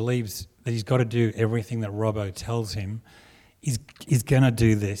he believes that he's got to do everything that Robbo tells him, is going to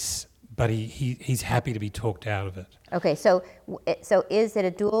do this, but he's happy to be talked out of it. Okay, so is it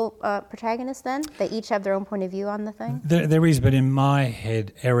a dual protagonist then? They each have their own point of view on the thing? There is, but in my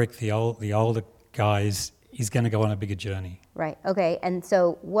head, Eric, the older guy, is going to go on a bigger journey. Right, okay, and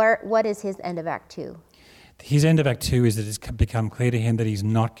so what is his end of Act Two? His end of Act Two is that it's become clear to him that he's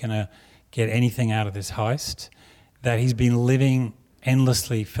not going to get anything out of this heist, that he's been living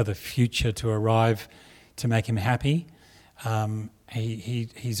endlessly for the future to arrive to make him happy.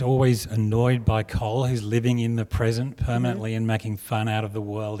 He's always annoyed by Cole, who's living in the present permanently and making fun out of the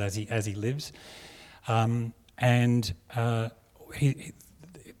world as he lives. All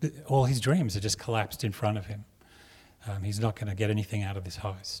his dreams are just collapsed in front of him. He's not going to get anything out of this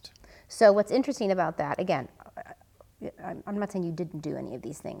heist. So what's interesting about that, again, I'm not saying you didn't do any of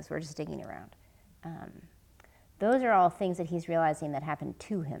these things, we're just digging around. Those are all things that he's realizing that happened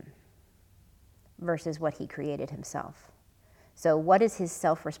to him versus what he created himself. So what is his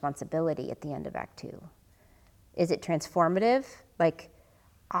self-responsibility at the end of Act 2? Is it transformative? Like,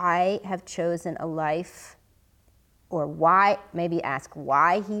 I have chosen a life, or why, maybe ask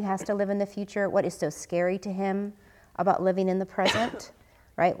why he has to live in the future. What is so scary to him about living in the present,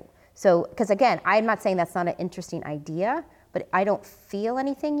 right? So, because again, I'm not saying that's not an interesting idea, but I don't feel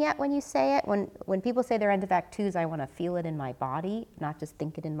anything yet when you say it. When people say they're end of Act 2s, I want to feel it in my body, not just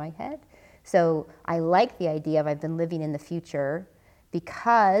think it in my head. So I like the idea of I've been living in the future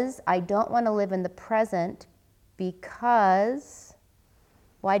because I don't want to live in the present because,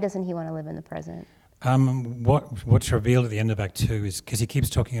 why doesn't he want to live in the present? What's revealed at the end of Act 2 is, because he keeps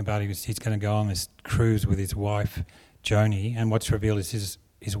talking about he's going to go on this cruise with his wife, Joni, and what's revealed is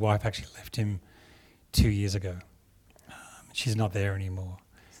his wife actually left him 2 years ago. She's not there anymore.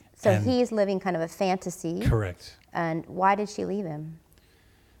 So he's living kind of a fantasy. Correct. And why did she leave him?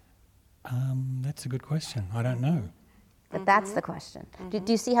 That's a good question. I don't know. But that's the question. Do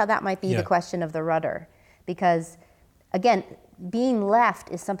you see how that might be the question of the rudder? Because, again, being left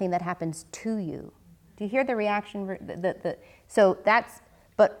is something that happens to you. Do you hear the reaction? So that's,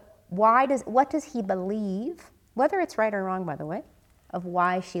 but what does he believe, whether it's right or wrong, by the way, of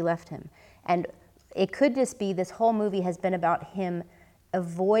why she left him? And it could just be this whole movie has been about him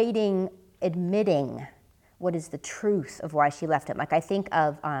avoiding admitting what is the truth of why she left him. Like I think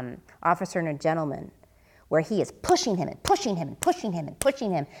of Officer and a Gentleman, where he is pushing him and pushing him and pushing him and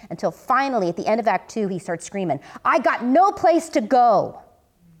pushing him until finally at the end of Act 2 he starts screaming, "I got no place to go."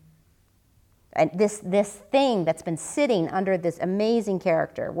 And this thing that's been sitting under this amazing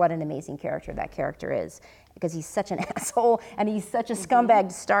character, what an amazing character that character is, because he's such an asshole and he's such a scumbag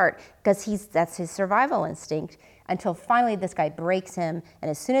to start, because that's his survival instinct, until finally this guy breaks him,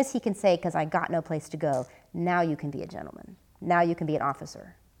 and as soon as he can say, "Because I got no place to go," now you can be a gentleman. Now you can be an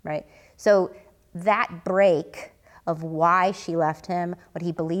officer, right? So that break of why she left him, what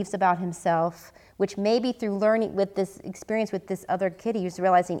he believes about himself, which maybe through learning with this experience with this other kid he's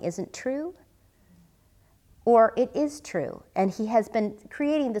realizing isn't true, or it is true. And he has been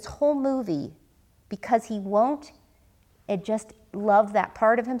creating this whole movie because he won't just love that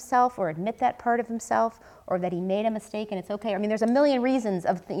part of himself or admit that part of himself, or that he made a mistake and it's okay. I mean, there's a million reasons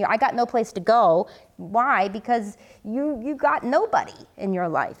of, I got no place to go. Why? Because you got nobody in your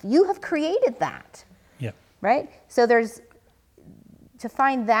life. You have created that. Yeah. Right? So to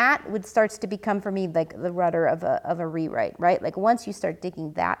find that starts to become for me like the rudder of a rewrite, right? Like once you start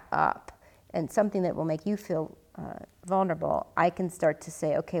digging that up and something that will make you feel vulnerable, I can start to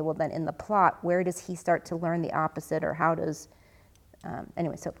say, okay, well then in the plot, where does he start to learn the opposite, or how does,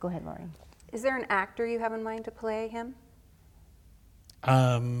 anyway, so go ahead, Laurie. Is there an actor you have in mind to play him?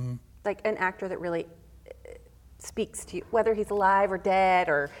 Like an actor that really speaks to you, whether he's alive or dead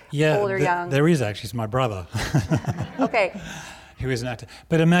or old or young? There is actually. It's my brother. Okay. Who is an actor.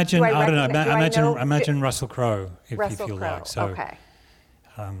 But imagine, imagine Russell Crowe, if you like. So, okay.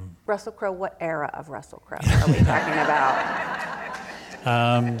 Russell Crowe, what era of Russell Crowe are we talking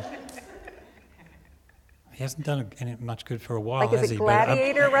about? He hasn't done much good for a while, like, has is it he?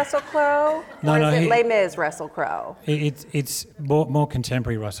 Gladiator Russell Crowe? No, or is it Les Mis Russell Crowe? It's more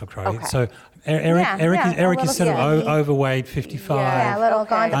contemporary Russell Crowe. Okay. So Eric is sort of overweight, 55. Yeah, a little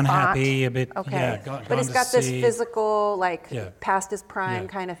gone to unhappy, pot. a bit. Okay. Yeah, gone but he's to got this sea. physical, past his prime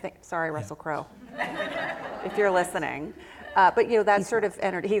kind of thing. Sorry, Russell Crowe, if you're listening. But that sort of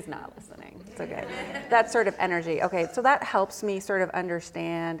energy, he's not listening, it's okay. That sort of energy, okay, so that helps me sort of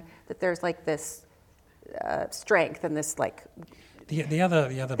understand that there's like this strength and this like the other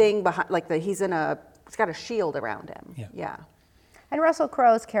thing behind, like he's got a shield around him. Yeah. And Russell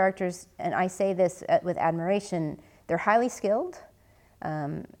Crowe's characters, and I say this with admiration, they're highly skilled,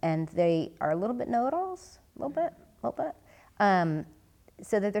 and they are a little bit know-it-alls, a little bit,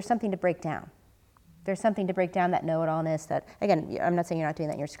 so that there's something to break down. There's something to break down that know-it-allness that, again, I'm not saying you're not doing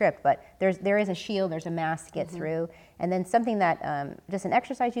that in your script, but there is a shield, there's a mask to get through. And then something that, just an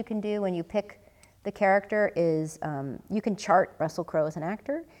exercise you can do when you pick the character is, you can chart Russell Crowe as an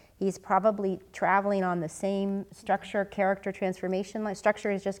actor. He's probably traveling on the same structure, character transformation. Like structure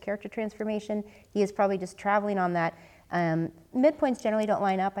is just character transformation. He is probably just traveling on that. Midpoints generally don't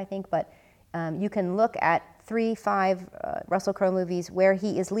line up, I think, but you can look at 3-5 Russell Crowe movies where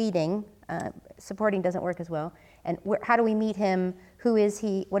he is leading. Supporting doesn't work as well. And how do we meet him? Who is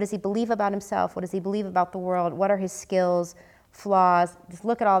he? What does he believe about himself? What does he believe about the world? What are his skills, flaws? Just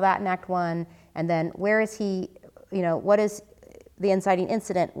look at all that in Act 1. And then where is he, what is the inciting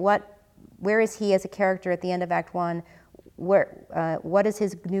incident? Where is he as a character at the end of Act 1? What is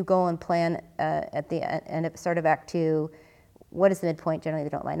his new goal and plan at the end of start of Act 2? What is the midpoint? Generally, they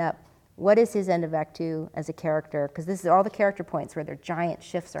don't line up. What is his end of Act 2 as a character? Because this is all the character points where their giant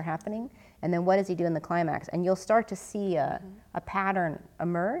shifts are happening. And then what does he do in the climax? And you'll start to see a pattern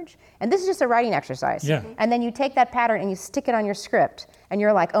emerge. And this is just a writing exercise. Yeah. And then you take that pattern and you stick it on your script. And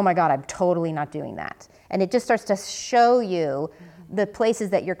you're like, oh my God, I'm totally not doing that. And it just starts to show you the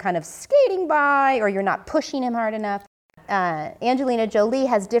places that you're kind of skating by or you're not pushing him hard enough. Angelina Jolie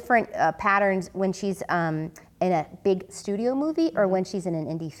has different patterns when she's in a big studio movie or when she's in an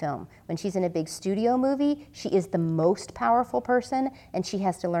indie film. When she's in a big studio movie, she is the most powerful person and she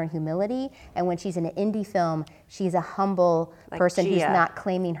has to learn humility. And when she's in an indie film, she's a humble person who's not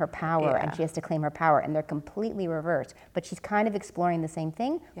claiming her power and she has to claim her power. And they're completely reversed. But she's kind of exploring the same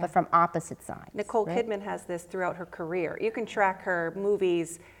thing, but from opposite sides. Nicole Kidman has this throughout her career. You can track her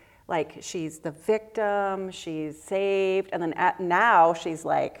movies like she's the victim, she's saved, and then now she's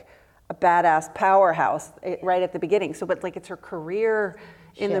like a badass powerhouse right at the beginning. So, but like it's her career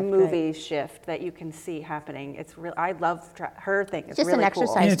in the movie shift that you can see happening. It's real. I love her thing. It's just really an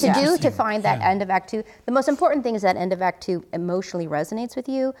exercise to find that end of Act 2. The most important thing is that end of Act 2 emotionally resonates with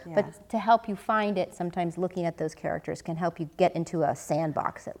you, but to help you find it, sometimes looking at those characters can help you get into a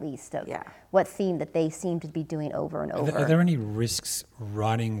sandbox at least of what theme that they seem to be doing over and over. Are there any risks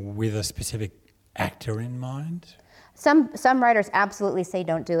writing with a specific actor in mind? Some writers absolutely say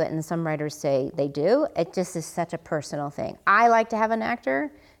don't do it, and some writers say they do. It just is such a personal thing. I like to have an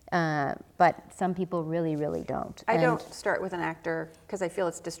actor, but some people really, really don't. I don't start with an actor because I feel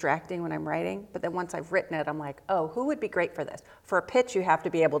it's distracting when I'm writing, but then once I've written it, I'm like, oh, who would be great for this? For a pitch, you have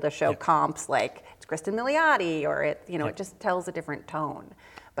to be able to show comps like it's Kristen Milioti, or it just tells a different tone.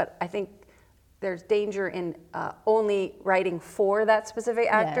 But I think there's danger in only writing for that specific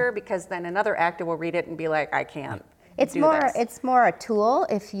actor because then another actor will read it and be like, I can't. It's more a tool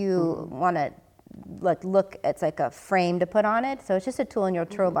if you want to look. It's like a frame to put on it. So it's just a tool in your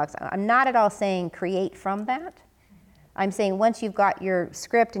toolbox. I'm not at all saying create from that. I'm saying once you've got your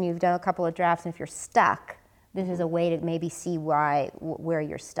script and you've done a couple of drafts, and if you're stuck, this is a way to maybe see where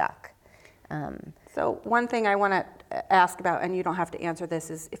you're stuck. So one thing I want to ask about, and you don't have to answer this,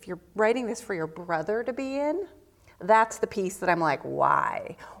 is if you're writing this for your brother to be in, that's the piece that I'm like,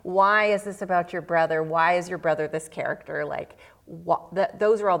 why? Why is this about your brother? Why is your brother this character? Like,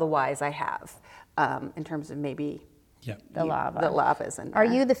 those are all the whys I have in terms of maybe the lava's in there. Are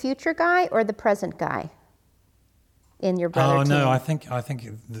you the future guy or the present guy in your brother team? No, I think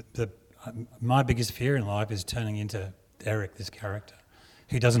my biggest fear in life is turning into Eric, this character,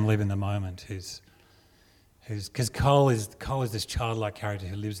 who doesn't live in the moment, because Cole is this childlike character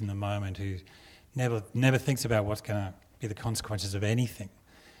who lives in the moment, who never thinks about what's going to be the consequences of anything,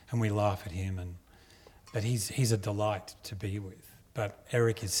 and we laugh at him. But he's a delight to be with. But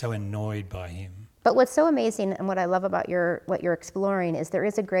Eric is so annoyed by him. But what's so amazing, and what I love about what you're exploring, is there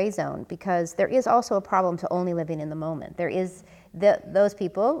is a gray zone, because there is also a problem to only living in the moment. There is those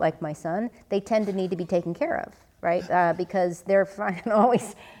people, like my son, they tend to need to be taken care of, right? Because they're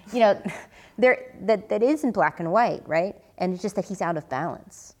always, that is in black and white, right? And it's just that he's out of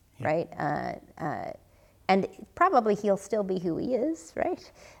balance. Right, and probably he'll still be who he is,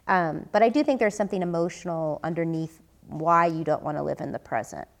 right? But I do think there's something emotional underneath why you don't want to live in the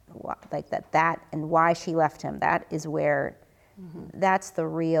present, like that, and why she left him. That is where, that's the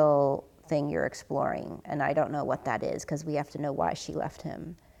real thing you're exploring, and I don't know what that is because we have to know why she left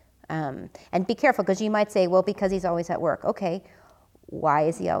him. And be careful, because you might say, well, because he's always at work. Okay, why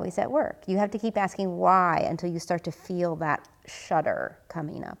is he always at work? You have to keep asking why until you start to feel that shudder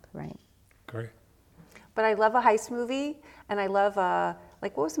coming up, right? Great. But I love a heist movie, and I love,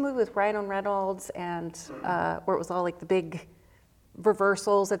 what was the movie with Ryan Reynolds and where it was all like the big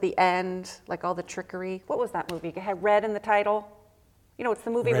reversals at the end, like all the trickery? What was that movie? It had Red in the title. It's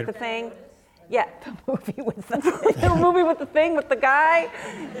the movie with the thing. Yeah, the movie with the thing with the guy.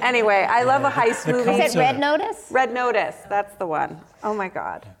 Anyway, I love a heist movie. Is it Red Notice? Red Notice, that's the one. Oh my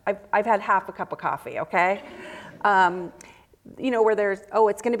God, I've had half a cup of coffee. Okay, where there's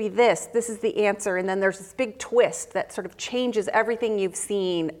it's going to be this is the answer, and then there's this big twist that sort of changes everything you've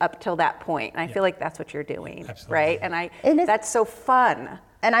seen up till that point. And I feel like that's what you're doing, right? And that's so fun.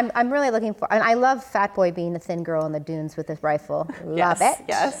 And I'm really looking for, and I love Fat Boy being the thin girl in the dunes with his rifle. Love it.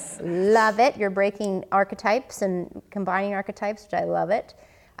 Yes. Love it. You're breaking archetypes and combining archetypes, which I love it.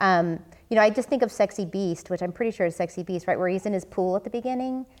 I just think of Sexy Beast, which I'm pretty sure is Sexy Beast, right? Where he's in his pool at the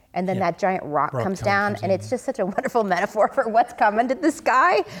beginning, and then that giant rock comes down, and it's just such a wonderful metaphor for what's coming to the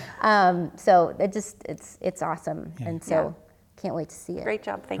sky. So it's awesome. And so can't wait to see it. Great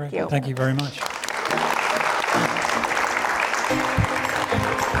job. Thank you. you. Thank you very much.